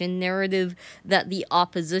accusation narrative that the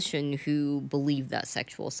opposition who believe that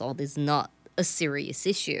sexual assault is not a serious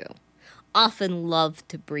issue often love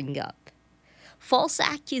to bring up. False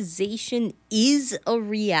accusation is a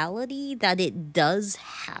reality that it does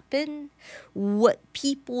happen. What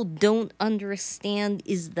people don't understand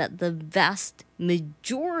is that the vast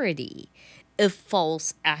majority of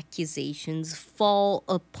false accusations fall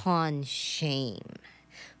upon shame,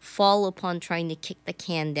 fall upon trying to kick the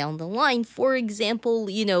can down the line. For example,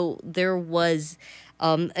 there was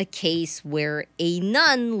a case where a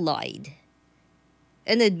nun lied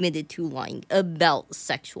and admitted to lying about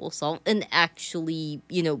sexual assault and actually,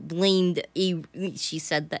 blamed she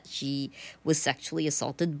said that she was sexually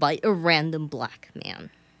assaulted by a random black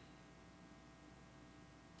man.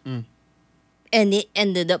 Mm. And it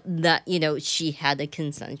ended up that, she had a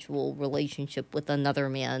consensual relationship with another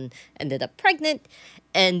man, ended up pregnant,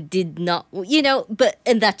 and did not,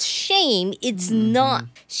 and that's shame. It's not.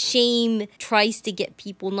 Shame tries to get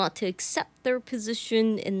people not to accept their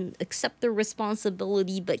position and accept their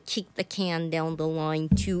responsibility, but kick the can down the line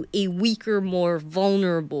to a weaker, more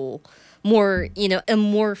vulnerable, more,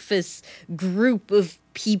 amorphous group of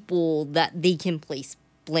people that they can place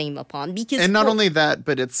blame upon. And not only that,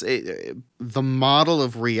 but it's the model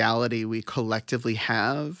of reality we collectively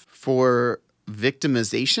have for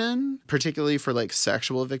victimization, particularly for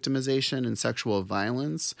sexual victimization and sexual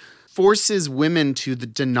violence, forces women to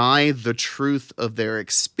deny the truth of their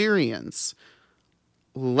experience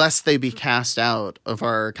lest they be cast out of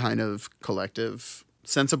our kind of collective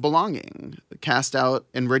sense of belonging, cast out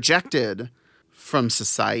and rejected from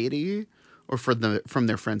society, or from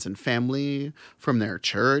their friends and family, from their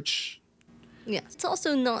church. Yeah, it's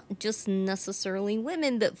also not just necessarily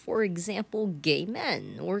women, but for example, gay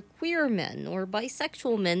men or queer men or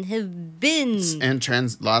bisexual men have been... And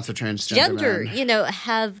lots of transgender men.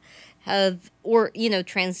 Have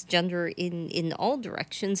transgender in all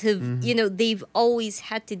directions have, they've always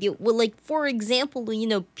had to deal... Well, for example,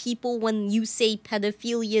 people, when you say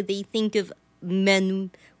pedophilia, they think of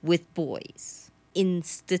men with boys. In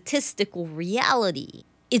statistical reality,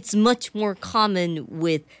 it's much more common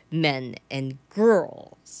with men and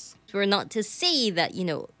girls. We're not to say that,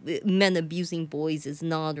 men abusing boys is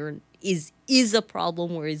not or is a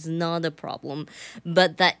problem or is not a problem,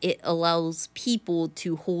 but that it allows people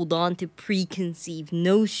to hold on to preconceived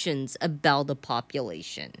notions about the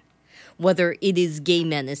population. Whether it is gay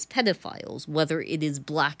men as pedophiles, whether it is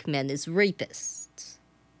black men as rapists.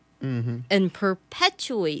 Mm-hmm. And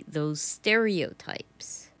perpetuate those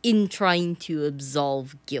stereotypes in trying to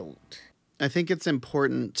absolve guilt. I think it's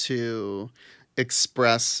important to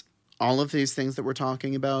express all of these things that we're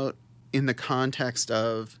talking about in the context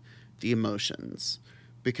of the emotions.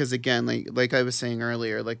 Because again, like I was saying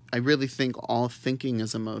earlier, I really think all thinking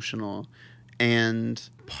is emotional. And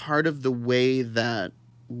part of the way that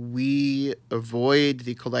we avoid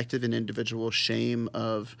the collective and individual shame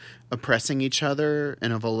of oppressing each other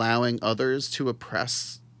and of allowing others to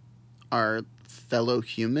oppress our fellow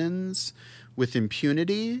humans with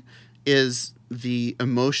impunity is the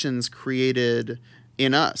emotions created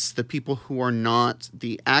in us, the people who are not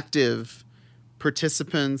the active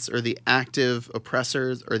participants or the active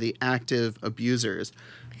oppressors or the active abusers.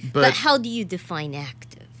 But how do you define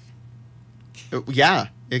active? Yeah,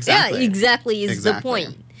 exactly. Yeah, exactly is the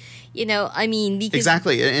point. Because...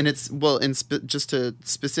 Exactly. And it's, just to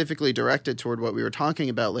specifically direct it toward what we were talking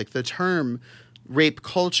about, the term rape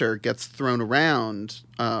culture gets thrown around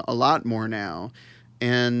a lot more now.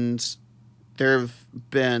 And there have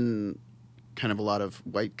been kind of a lot of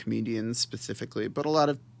white comedians specifically, but a lot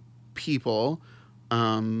of people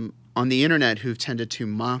on the internet who've tended to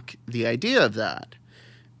mock the idea of that.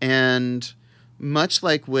 And much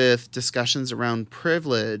like with discussions around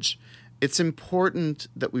privilege, it's important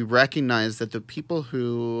that we recognize that the people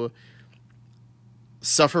who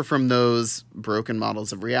suffer from those broken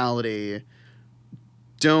models of reality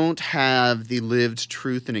don't have the lived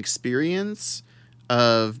truth and experience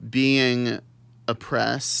of being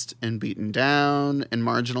oppressed and beaten down and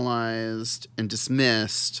marginalized and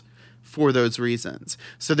dismissed for those reasons.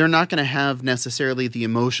 So they're not going to have necessarily the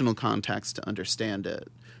emotional context to understand it.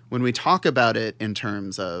 When we talk about it in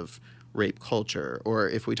terms of rape culture, or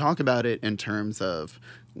if we talk about it in terms of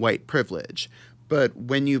white privilege, but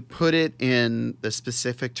when you put it in the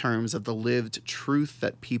specific terms of the lived truth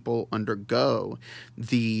that people undergo,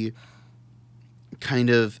 the kind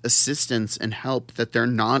of assistance and help that they're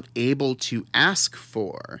not able to ask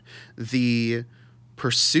for, the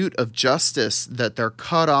pursuit of justice that they're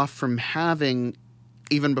cut off from having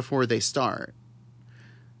even before they start,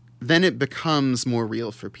 then it becomes more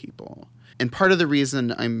real for people. And part of the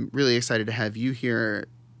reason I'm really excited to have you here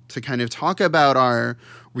to kind of talk about our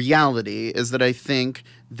reality is that I think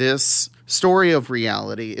this story of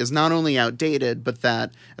reality is not only outdated, but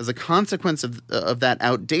that as a consequence of that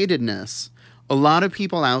outdatedness, a lot of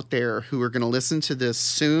people out there who are going to listen to this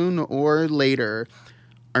soon or later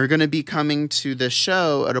are going to be coming to this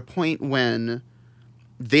show at a point when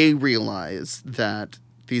they realize that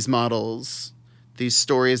these models, these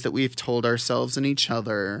stories that we've told ourselves and each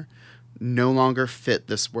other, no longer fit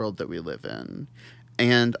this world that we live in.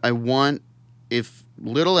 And I want, if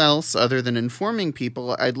little else other than informing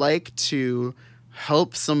people, I'd like to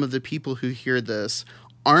help some of the people who hear this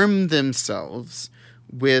arm themselves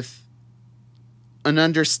with an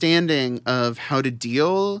understanding of how to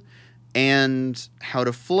deal and how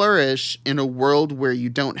to flourish in a world where you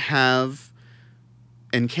don't have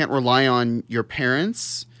and can't rely on your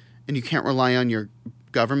parents, and you can't rely on your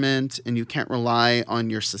government, and you can't rely on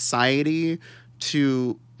your society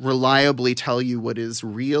to reliably tell you what is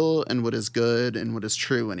real and what is good and what is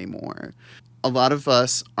true anymore. A lot of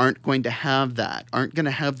us aren't going to have that, aren't going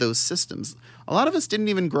to have those systems. A lot of us didn't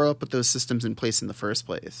even grow up with those systems in place in the first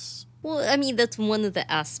place. Well, that's one of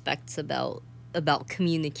the aspects about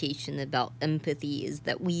communication, about empathy, is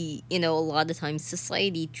that we, a lot of times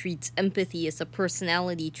society treats empathy as a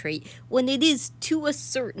personality trait when it is to a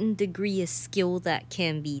certain degree a skill that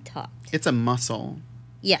can be taught. It's a muscle.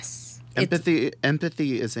 Yes. Empathy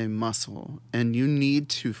is a muscle, and you need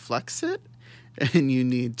to flex it, and you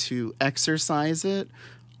need to exercise it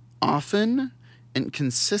often and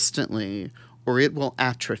consistently, or it will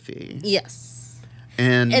atrophy. Yes.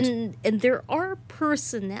 And there are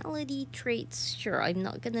personality traits, sure, I'm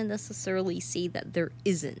not going to necessarily say that there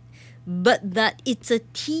isn't, but that it's a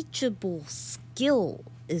teachable skill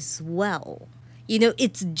as well.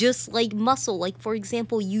 It's just like muscle. Like, for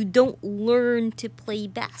example, you don't learn to play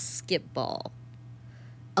basketball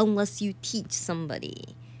unless you teach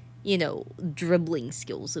somebody, dribbling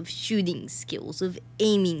skills, of shooting skills, of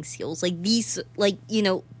aiming skills.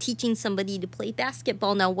 Teaching somebody to play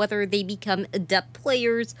basketball. Now, whether they become adept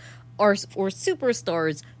players or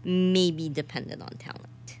superstars may be dependent on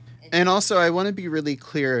talent. And also, I want to be really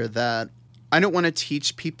clear that I don't want to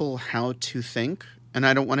teach people how to think, and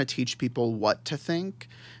I don't want to teach people what to think.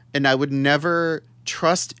 And I would never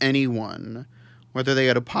trust anyone, whether they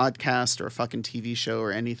had a podcast or a fucking TV show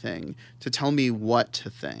or anything, to tell me what to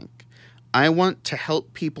think. I want to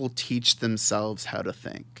help people teach themselves how to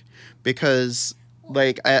think. Because,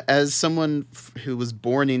 like, as someone who was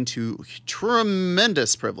born into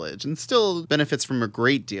tremendous privilege and still benefits from a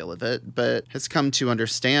great deal of it, but has come to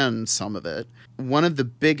understand some of it, one of the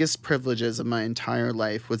biggest privileges of my entire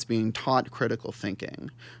life was being taught critical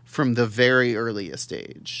thinking from the very earliest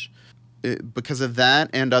age. Because of that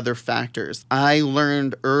and other factors, I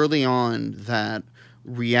learned early on that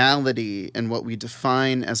reality and what we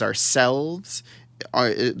define as ourselves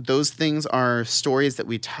those things are stories that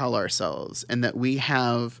we tell ourselves, and that we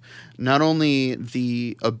have not only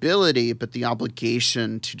the ability but the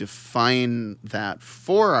obligation to define that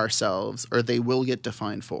for ourselves, or they will get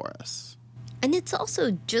defined for us. And it's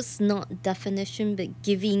also just not definition, but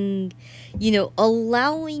giving,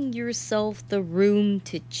 allowing yourself the room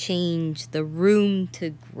to change, the room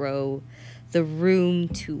to grow, the room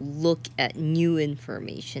to look at new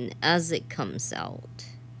information as it comes out.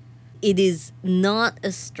 It is not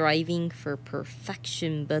a striving for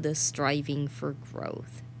perfection, but a striving for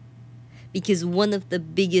growth. Because one of the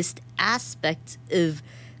biggest aspects of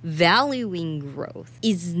valuing growth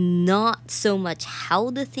is not so much how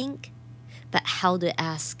to think, but how to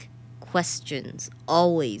ask questions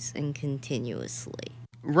always and continuously.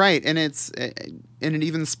 Right, and it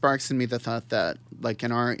even sparks in me the thought that, like,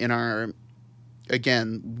 in our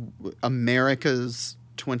again, America's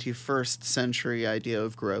 21st century idea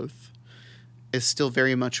of growth is still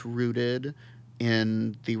very much rooted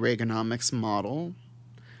in the Reaganomics model,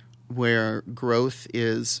 where growth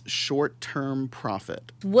is short-term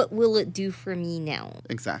profit. What will it do for me now?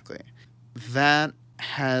 Exactly. That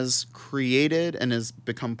has created and has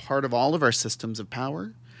become part of all of our systems of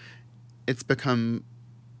power. It's become,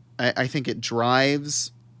 I think it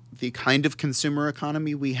drives the kind of consumer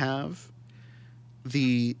economy we have,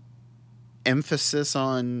 the emphasis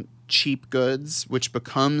on cheap goods, which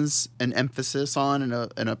becomes an emphasis on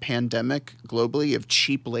in a pandemic globally of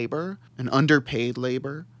cheap labor and underpaid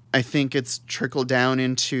labor. I think it's trickled down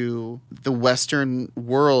into the Western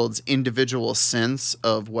world's individual sense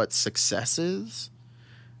of what success is.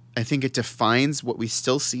 I think it defines what we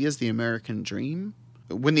still see as the American dream.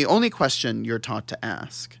 When the only question you're taught to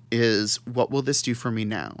ask is, what will this do for me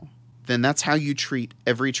now? Then that's how you treat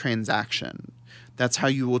every transaction. That's how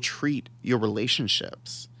you will treat your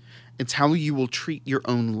relationships. It's how you will treat your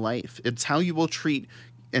own life. It's how you will treat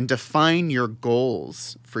and define your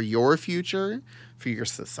goals for your future, for your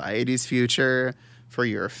society's future, for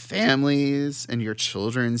your families and your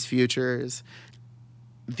children's futures.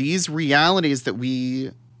 These realities that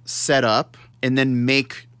we set up and then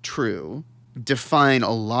make true define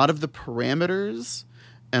a lot of the parameters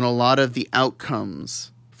and a lot of the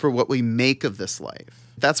outcomes for what we make of this life.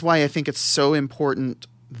 That's why I think it's so important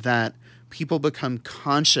that people become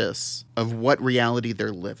conscious of what reality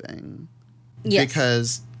they're living. Yes.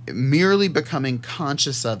 Because merely becoming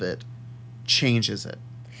conscious of it changes it.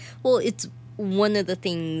 Well, it's one of the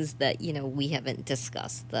things that, we haven't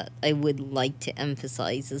discussed that I would like to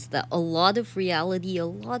emphasize is that a lot of reality, a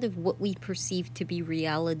lot of what we perceive to be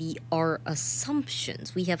reality are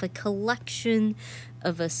assumptions. We have a collection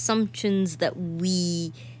of assumptions that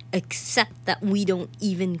we accept, that we don't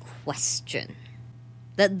even question.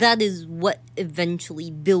 That is what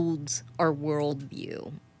eventually builds our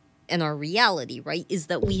worldview and our reality, right? Is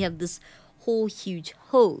that we have this whole huge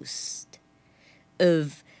host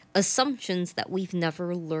of assumptions that we've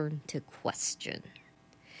never learned to question.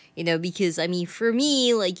 Because, for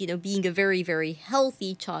me, being a very, very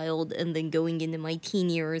healthy child and then going into my teen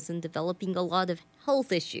years and developing a lot of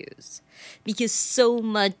health issues. Because so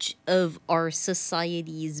much of our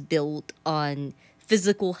society is built on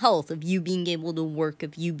physical health, of you being able to work,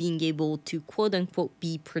 of you being able to quote-unquote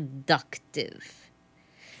be productive,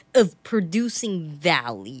 of producing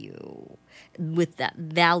value, with that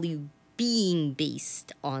value being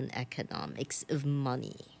based on economics of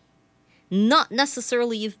money. Not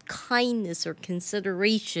necessarily of kindness or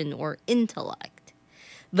consideration or intellect,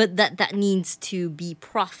 but that needs to be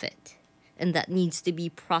profit. And that needs to be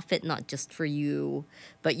profit not just for you,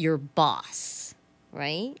 but your boss,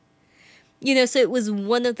 right? So it was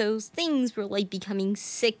one of those things where, becoming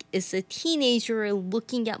sick as a teenager and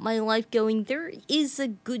looking at my life going, there is a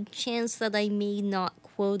good chance that I may not,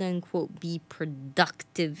 quote-unquote, be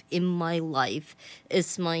productive in my life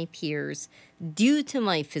as my peers due to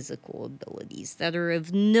my physical abilities that are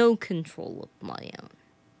of no control of my own.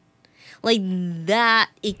 Like, that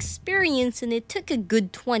experience, and it took a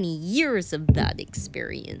good 20 years of that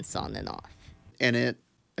experience on and off. And it,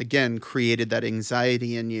 again, created that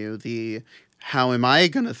anxiety in you, the how am I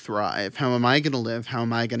going to thrive? How am I going to live? How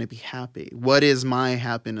am I going to be happy? What is my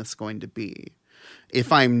happiness going to be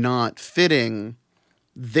if I'm not fitting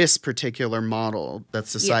this particular model that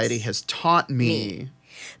society has taught me?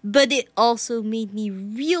 But it also made me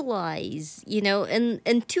realize,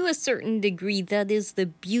 and to a certain degree, that is the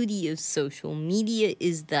beauty of social media,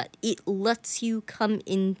 is that it lets you come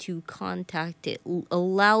into contact. It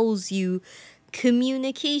allows you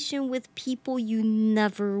communication with people you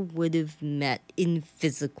never would have met in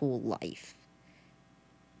physical life.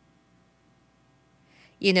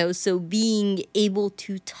 So being able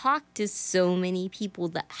to talk to so many people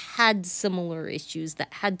that had similar issues,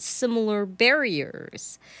 that had similar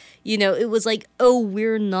barriers, it was like, oh,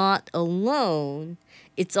 we're not alone.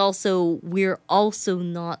 It's also, we're also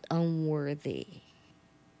not unworthy.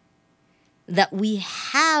 That we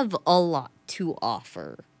have a lot to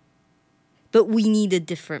offer, but we need a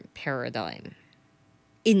different paradigm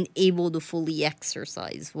in able to fully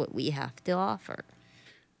exercise what we have to offer.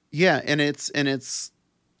 Yeah, and it's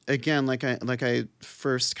again, like I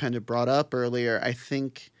first kind of brought up earlier, I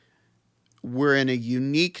think we're in a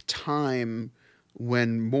unique time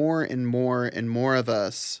when more and more and more of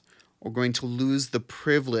us are going to lose the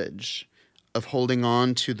privilege of holding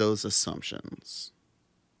on to those assumptions.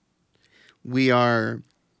 We are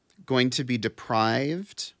going to be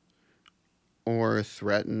deprived or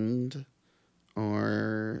threatened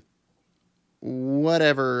or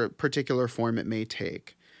whatever particular form it may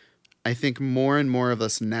take. I think more and more of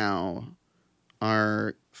us now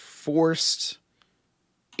are forced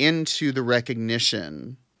into the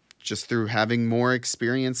recognition, just through having more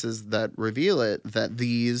experiences that reveal it, that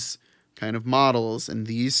these kind of models and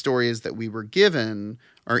these stories that we were given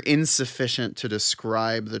are insufficient to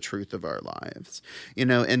describe the truth of our lives.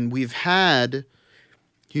 And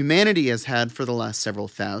humanity has had for the last several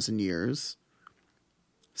thousand years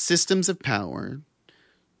systems of power,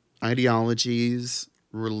 ideologies,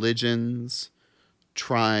 religions,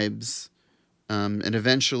 tribes, and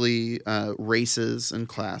eventually races and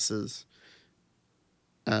classes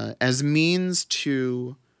as means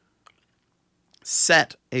to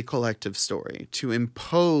set a collective story, to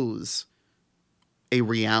impose a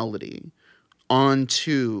reality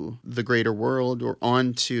onto the greater world or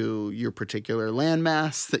onto your particular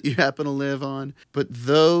landmass that you happen to live on. But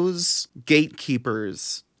those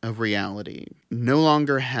gatekeepers of reality no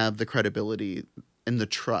longer have the credibility and the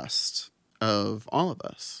trust of all of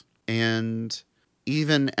us. And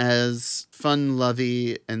even as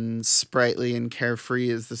fun-lovey and sprightly and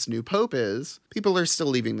carefree as this new pope is, people are still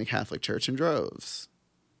leaving the Catholic Church in droves.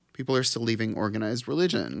 People are still leaving organized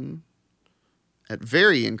religion at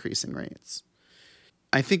very increasing rates.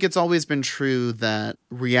 I think it's always been true that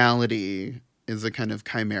reality is a kind of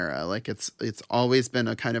chimera. Like it's always been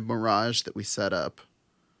a kind of mirage that we set up.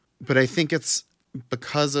 But I think it's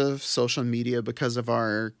because of social media, because of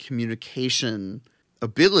our communication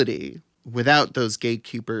ability, without those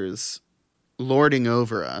gatekeepers lording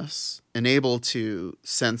over us and able to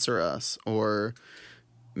censor us or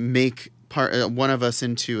make one of us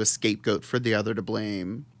into a scapegoat for the other to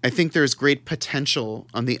blame. I think there's great potential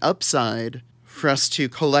on the upside for us to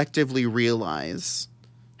collectively realize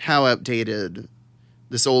how outdated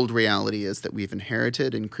this old reality is that we've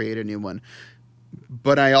inherited and create a new one.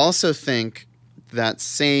 But I also think that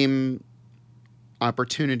same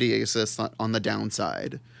opportunity exists on the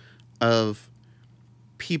downside of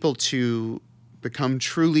people to become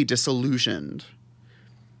truly disillusioned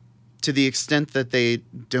to the extent that they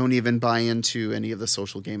don't even buy into any of the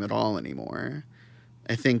social game at all anymore.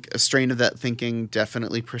 I think a strain of that thinking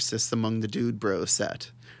definitely persists among the dude bro set,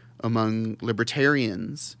 among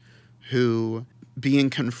libertarians who, being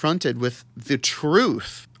confronted with the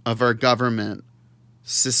truth of our government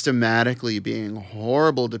systematically being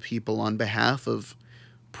horrible to people on behalf of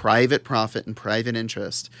private profit and private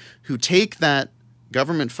interest, who take that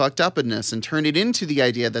government fucked upness and turn it into the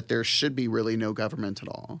idea that there should be really no government at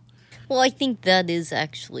all. Well, I think that is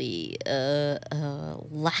actually a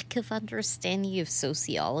lack of understanding of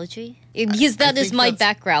sociology. Because that is my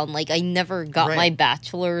background. Like, I never got my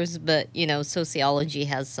bachelor's, but, sociology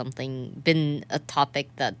has been a topic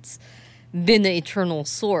that's been an eternal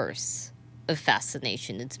source of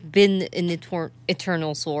fascination. It's been an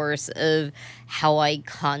eternal source of how I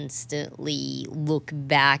constantly look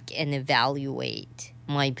back and evaluate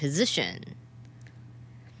my position.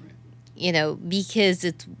 because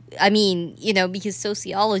because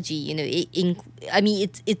sociology,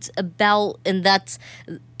 it's about, and that's,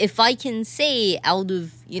 if I can say, out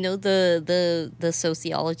of, the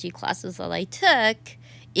sociology classes that I took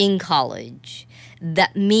in college,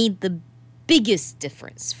 that made the biggest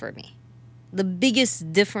difference for me. The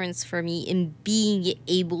biggest difference for me in being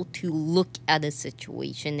able to look at a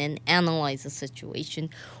situation and analyze a situation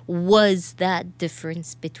was that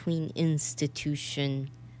difference between institution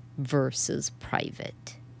versus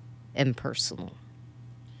private and personal.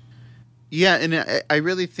 Yeah, and I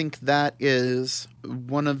really think that is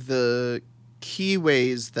one of the key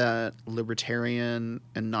ways that libertarian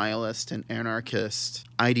and nihilist and anarchist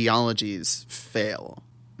ideologies fail.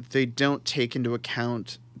 They don't take into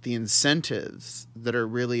account the incentives that are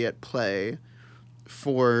really at play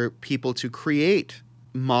for people to create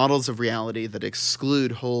models of reality that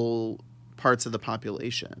exclude whole parts of the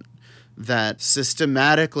population, that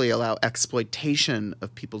systematically allow exploitation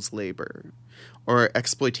of people's labor or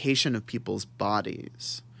exploitation of people's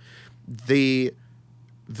bodies. The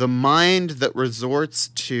mind that resorts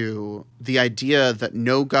to the idea that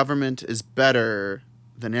no government is better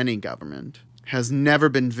than any government has never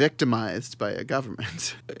been victimized by a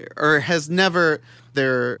government, or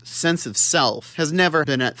their sense of self has never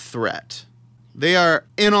been at threat. They are,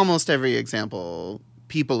 in almost every example,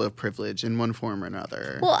 people of privilege in one form or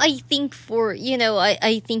another. Well, I think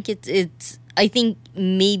I think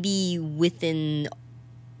maybe within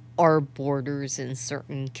our borders in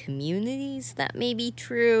certain communities that may be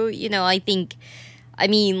true.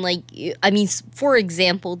 For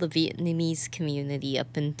example, the Vietnamese community,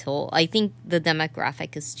 up until, I think the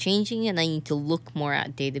demographic is changing, and I need to look more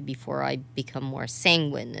at data before I become more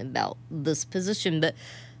sanguine about this position. But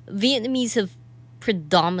Vietnamese have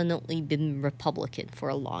predominantly been Republican for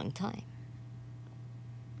a long time.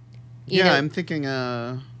 I'm thinking...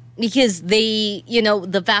 because they,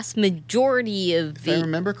 the vast majority of... If I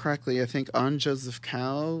remember correctly, I think An Joseph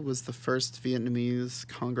Cao was the first Vietnamese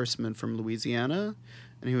congressman from Louisiana.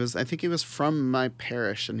 And I think he was from my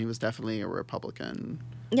parish, and he was definitely a Republican.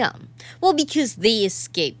 Yeah. Well, because they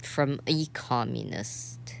escaped from a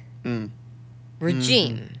communist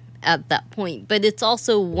regime at that point. But it's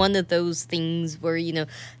also one of those things where, because,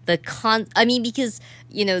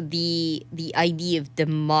 the idea of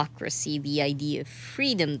democracy, the idea of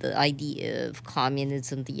freedom, the idea of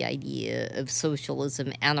communism, the idea of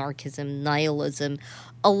socialism, anarchism, nihilism,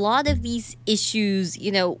 a lot of these issues,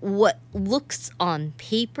 what looks on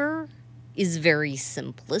paper is very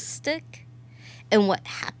simplistic, and what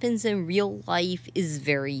happens in real life is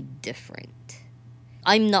very different.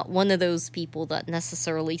 I'm not one of those people that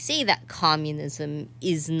necessarily say that communism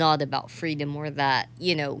is not about freedom, or that,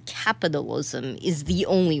 capitalism is the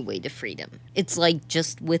only way to freedom. It's like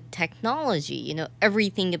just with technology,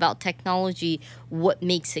 everything about technology, what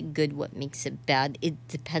makes it good, what makes it bad, it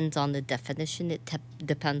depends on the definition, it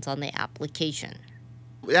depends on the application.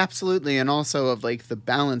 Absolutely, and also of the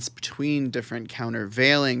balance between different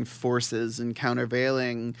countervailing forces and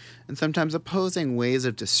countervailing and sometimes opposing ways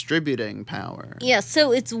of distributing power. Yeah,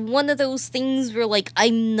 so it's one of those things where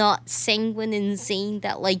I'm not sanguine in saying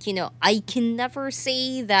that I can never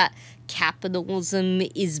say that capitalism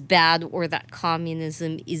is bad or that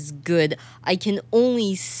communism is good. I can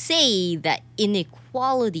only say that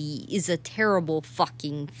inequality is a terrible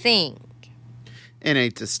fucking thing. And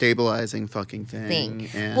a destabilizing fucking thing.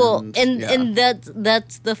 And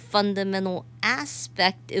that's the fundamental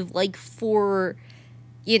aspect of for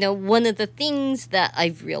one of the things that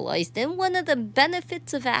I've realized, and one of the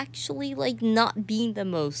benefits of actually not being the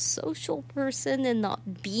most social person and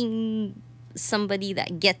not being somebody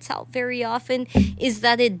that gets out very often, is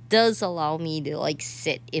that it does allow me to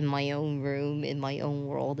sit in my own room, in my own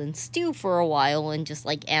world, and stew for a while and just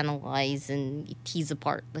analyze and tease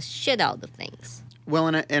apart the shit out of things. Well,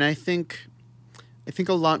 and I think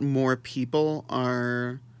a lot more people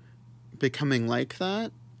are becoming like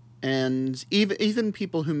that, and even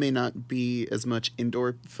people who may not be as much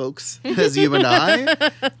indoor folks as you and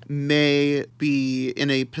I may be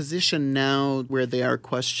in a position now where they are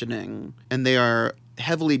questioning and they are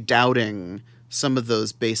heavily doubting some of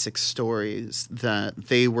those basic stories that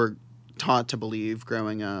they were taught to believe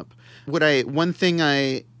growing up. One thing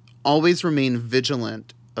I always remain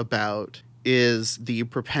vigilant about is the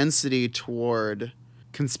propensity toward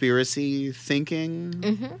conspiracy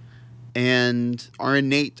thinking and our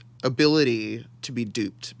innate ability to be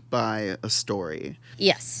duped by a story.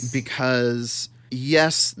 Yes. Because,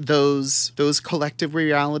 yes, those collective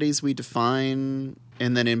realities we define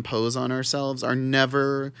and then impose on ourselves are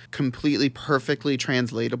never completely perfectly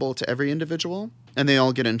translatable to every individual. and they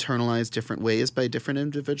all get internalized different ways by different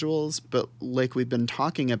individuals. But like we've been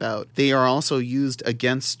talking about, they are also used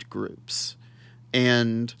against groups.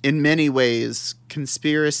 And in many ways,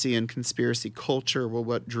 conspiracy and conspiracy culture were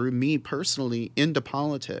what drew me personally into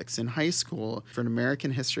politics. In high school, for an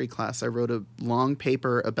American history class, I wrote a long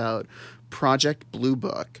paper about Project Blue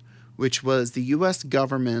Book, which was the U.S.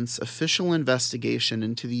 government's official investigation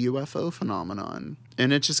into the UFO phenomenon.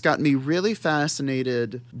 And it just got me really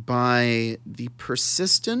fascinated by the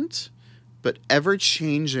persistent but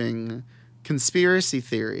ever-changing conspiracy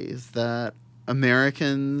theories that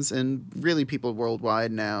Americans and really people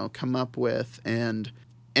worldwide now come up with, and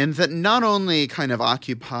that not only kind of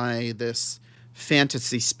occupy this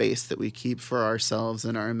fantasy space that we keep for ourselves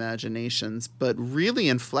in our imaginations, but really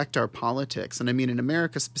inflect our politics. And I mean, in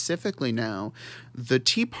America specifically now, the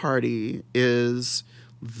Tea Party is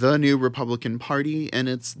the new Republican Party, and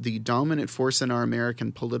it's the dominant force in our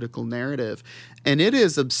American political narrative. And it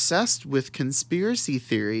is obsessed with conspiracy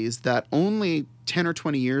theories that only 10 or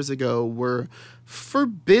 20 years ago were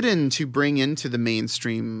forbidden to bring into the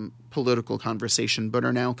mainstream political conversation, but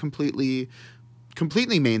are now completely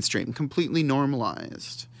mainstream, completely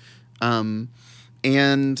normalized. And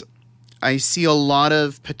I see a lot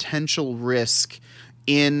of potential risk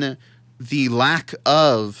in the lack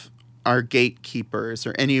of our gatekeepers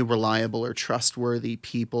or any reliable or trustworthy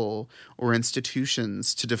people or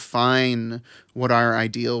institutions to define what our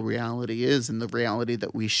ideal reality is and the reality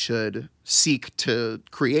that we should seek to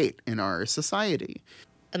create in our society.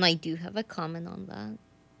 And I do have a comment on that.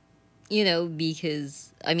 You know,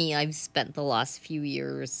 because, I mean, I've spent the last few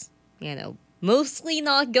years, you know, mostly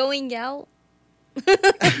not going out.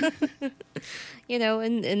 You know,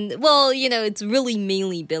 and well, you know, it's really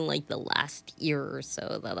mainly been like the last year or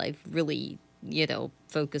so that I've really, you know,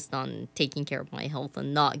 focused on taking care of my health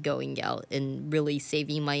and not going out and really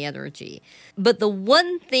saving my energy. But the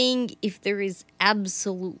one thing, if there is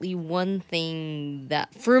absolutely one thing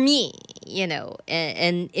that for me, you know,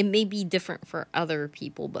 and it may be different for other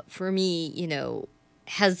people, but for me, you know,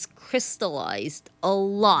 has crystallized a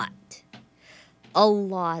lot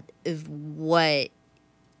of what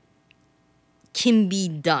can be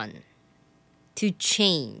done to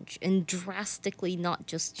change and drastically not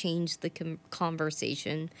just change the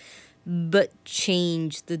conversation, but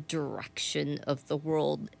change the direction of the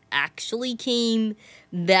world, actually came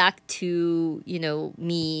back to, you know,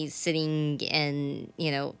 me sitting and, you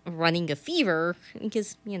know, running a fever,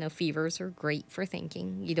 because, you know, fevers are great for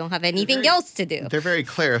thinking. You don't have anything else to do. They're very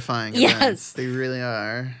clarifying events. They really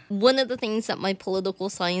are. One of the things that my political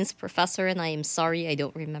science professor, and I am sorry I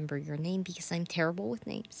don't remember your name because I'm terrible with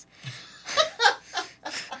names.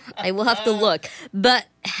 I will have to look. But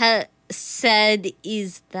said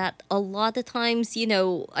is that a lot of times, you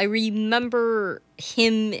know, I remember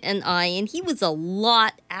him and he was a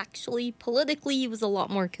lot, actually, politically, he was a lot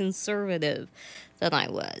more conservative than I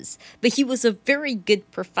was. But he was a very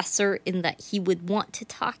good professor in that he would want to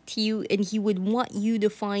talk to you and he would want you to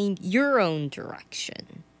find your own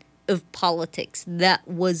direction of politics that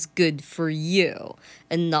was good for you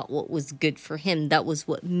and not what was good for him. That was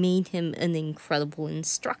what made him an incredible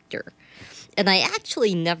instructor. And I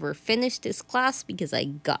actually never finished his class because I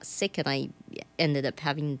got sick and I ended up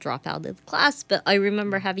having to drop out of the class. But I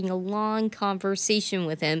remember having a long conversation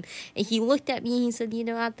with him. And he looked at me and he said, you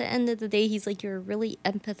know, at the end of the day, he's like, you're a really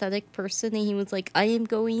empathetic person. And he was like, I am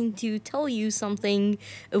going to tell you something,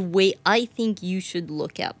 a way I think you should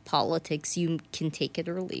look at politics. You can take it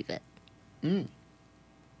or leave it.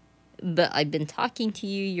 But I've been talking to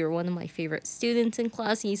you. You're one of my favorite students in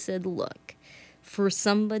class. And he said, look, for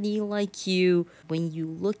somebody like you, when you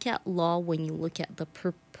look at law, when you look at the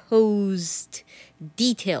proposed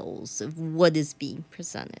details of what is being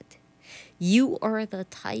presented, you are the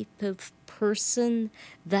type of person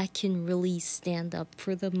that can really stand up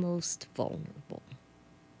for the most vulnerable.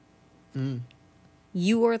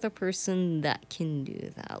 You are the person that can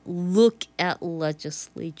do that. Look at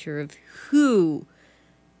legislature of who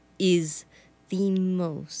is the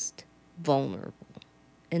most vulnerable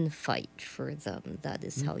and fight for them. That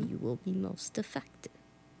is how you will be most effective.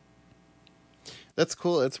 That's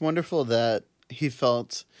cool. It's wonderful that he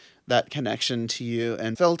felt that connection to you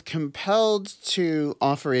and felt compelled to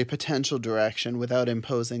offer a potential direction without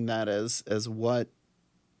imposing that as what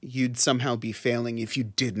you'd somehow be failing if you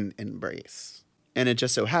didn't embrace. And it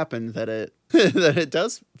just so happened that it that it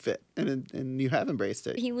does fit and you have embraced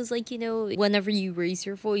it. He was like, you know, whenever you raise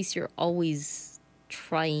your voice, you're always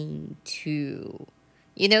trying to,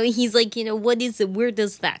 you know, he's like, you know, what is it? Where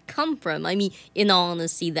does that come from? I mean, in all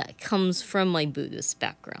honesty, that comes from my Buddhist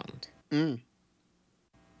background.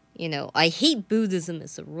 I hate Buddhism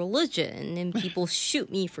as a religion, and people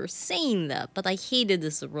shoot me for saying that, but I hate it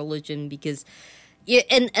as a religion because, yeah,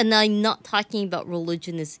 and I'm not talking about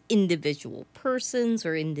religion as individual persons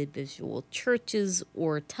or individual churches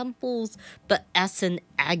or temples, but as an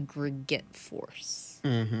aggregate force.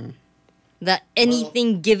 Mm-hmm. That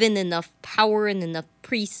anything given enough power and enough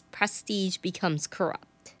prestige becomes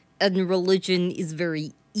corrupt. And religion is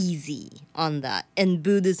very easy on that. And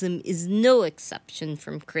Buddhism is no exception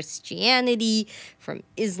from Christianity, from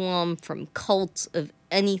Islam, from cults, of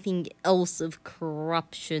anything else of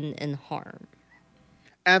corruption and harm.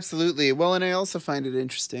 Absolutely. Well, and I also find it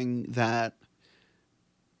interesting that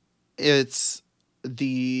it's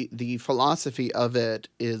the philosophy of it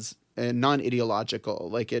is non-ideological.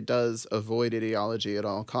 Like, it does avoid ideology at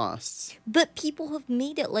all costs. But people have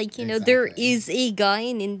made it like, Exactly. There is a guy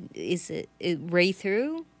is it Ray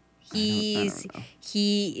Through? He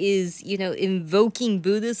is, invoking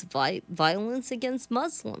Buddhist violence against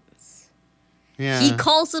Muslims. Yeah. He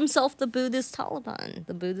calls himself the Buddhist Taliban,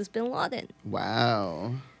 the Buddhist Bin Laden.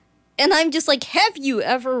 Wow. And I'm just like, have you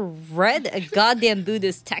ever read a goddamn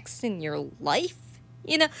Buddhist text in your life?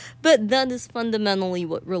 But that is fundamentally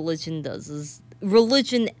what religion does, is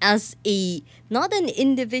religion as not an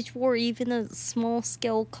individual or even a small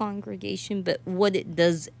scale congregation, but what it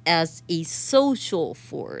does as a social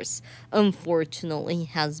force, unfortunately,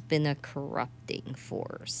 has been a corrupting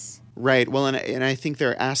force. Right. Well, and I think there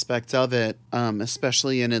are aspects of it,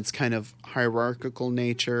 especially in its kind of hierarchical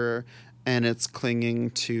nature and its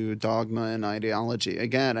clinging to dogma and ideology.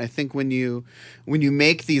 Again, I think when you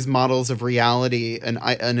make these models of reality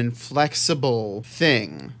an inflexible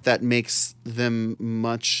thing, that makes them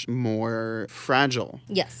much more fragile.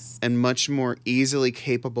 Yes. And much more easily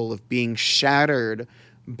capable of being shattered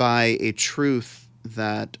by a truth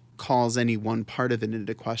that calls any one part of it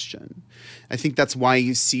into question. I think that's why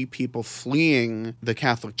you see people fleeing the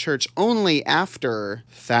Catholic Church only after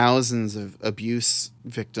thousands of abuse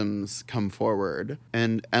victims come forward,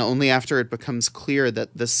 and only after it becomes clear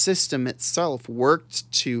that the system itself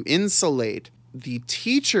worked to insulate the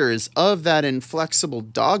teachers of that inflexible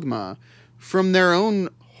dogma from their own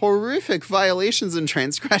horrific violations and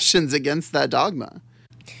transgressions against that dogma.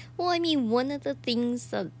 Well, I mean, one of the things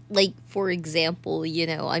that, like, for example,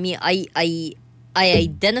 I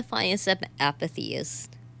identify as an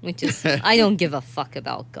apatheist, which is, I don't give a fuck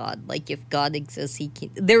about God. Like, if God exists,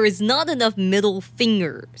 there is not enough middle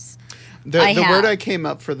fingers. The word I came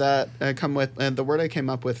up for that, the word I came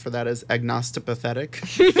up with for that is agnostipathetic.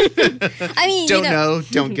 I mean, don't know,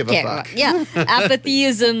 don't give a fuck. Yeah,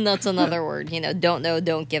 apatheism, that's another word. Don't know,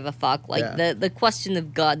 don't give a fuck. Like, yeah. the question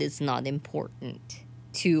of God is not important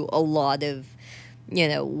to a lot of,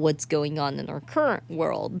 what's going on in our current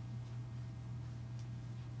world.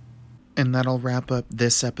 And that'll wrap up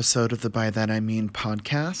this episode of the By That I Mean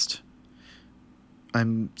podcast.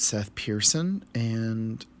 I'm Seth Pearson,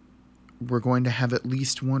 and we're going to have at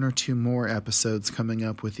least one or two more episodes coming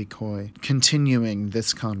up with Ikoi, continuing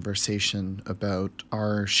this conversation about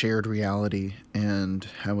our shared reality and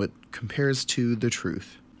how it compares to the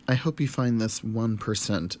truth. I hope you find this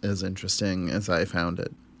 1% as interesting as I found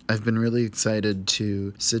it. I've been really excited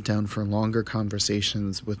to sit down for longer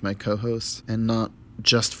conversations with my co-hosts and not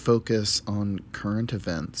just focus on current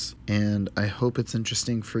events. And I hope it's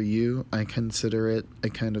interesting for you. I consider it a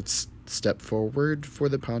kind of step forward for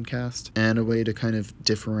the podcast and a way to kind of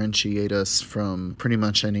differentiate us from pretty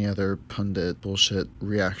much any other pundit, bullshit,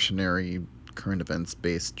 reactionary, current events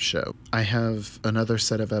based show. I have another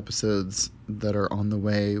set of episodes that are on the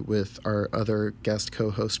way with our other guest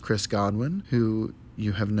co-host Chris Godwin, who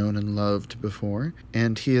you have known and loved before,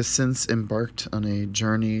 and he has since embarked on a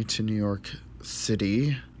journey to New York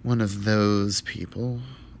City, one of those people,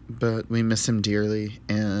 but we miss him dearly,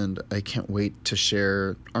 and I can't wait to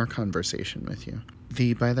share our conversation with you.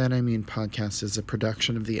 The By That I Mean podcast is a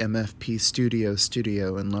production of the MFP Studio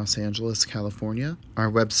in Los Angeles, California. Our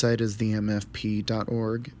website is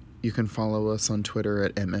themfp.org. You can follow us on Twitter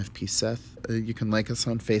at MFPSeth. You can like us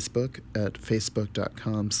on Facebook at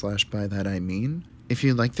facebook.com/bythatimean. If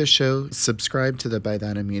you like the show, subscribe to the By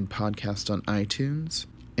That I Mean podcast on iTunes.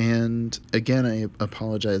 And again, I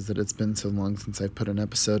apologize that it's been so long since I've put an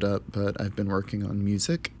episode up, but I've been working on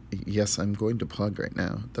music. Yes, I'm going to plug right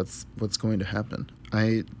now. That's what's going to happen.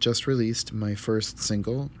 I just released my first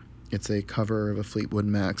single. It's a cover of a Fleetwood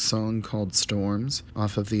Mac song called Storms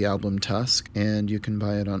off of the album Tusk, and you can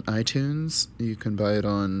buy it on iTunes. You can buy it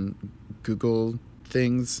on Google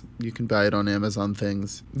things. You can buy it on Amazon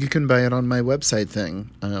things. You can buy it on my website thing,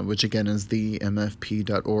 which again is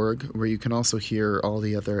themfp.org, where you can also hear all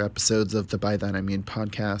the other episodes of the By That I Mean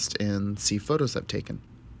podcast and see photos I've taken.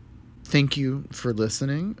 Thank you for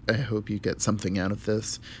listening. I hope you get something out of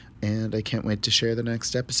this, and I can't wait to share the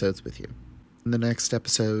next episodes with you. The next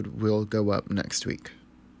episode will go up next week.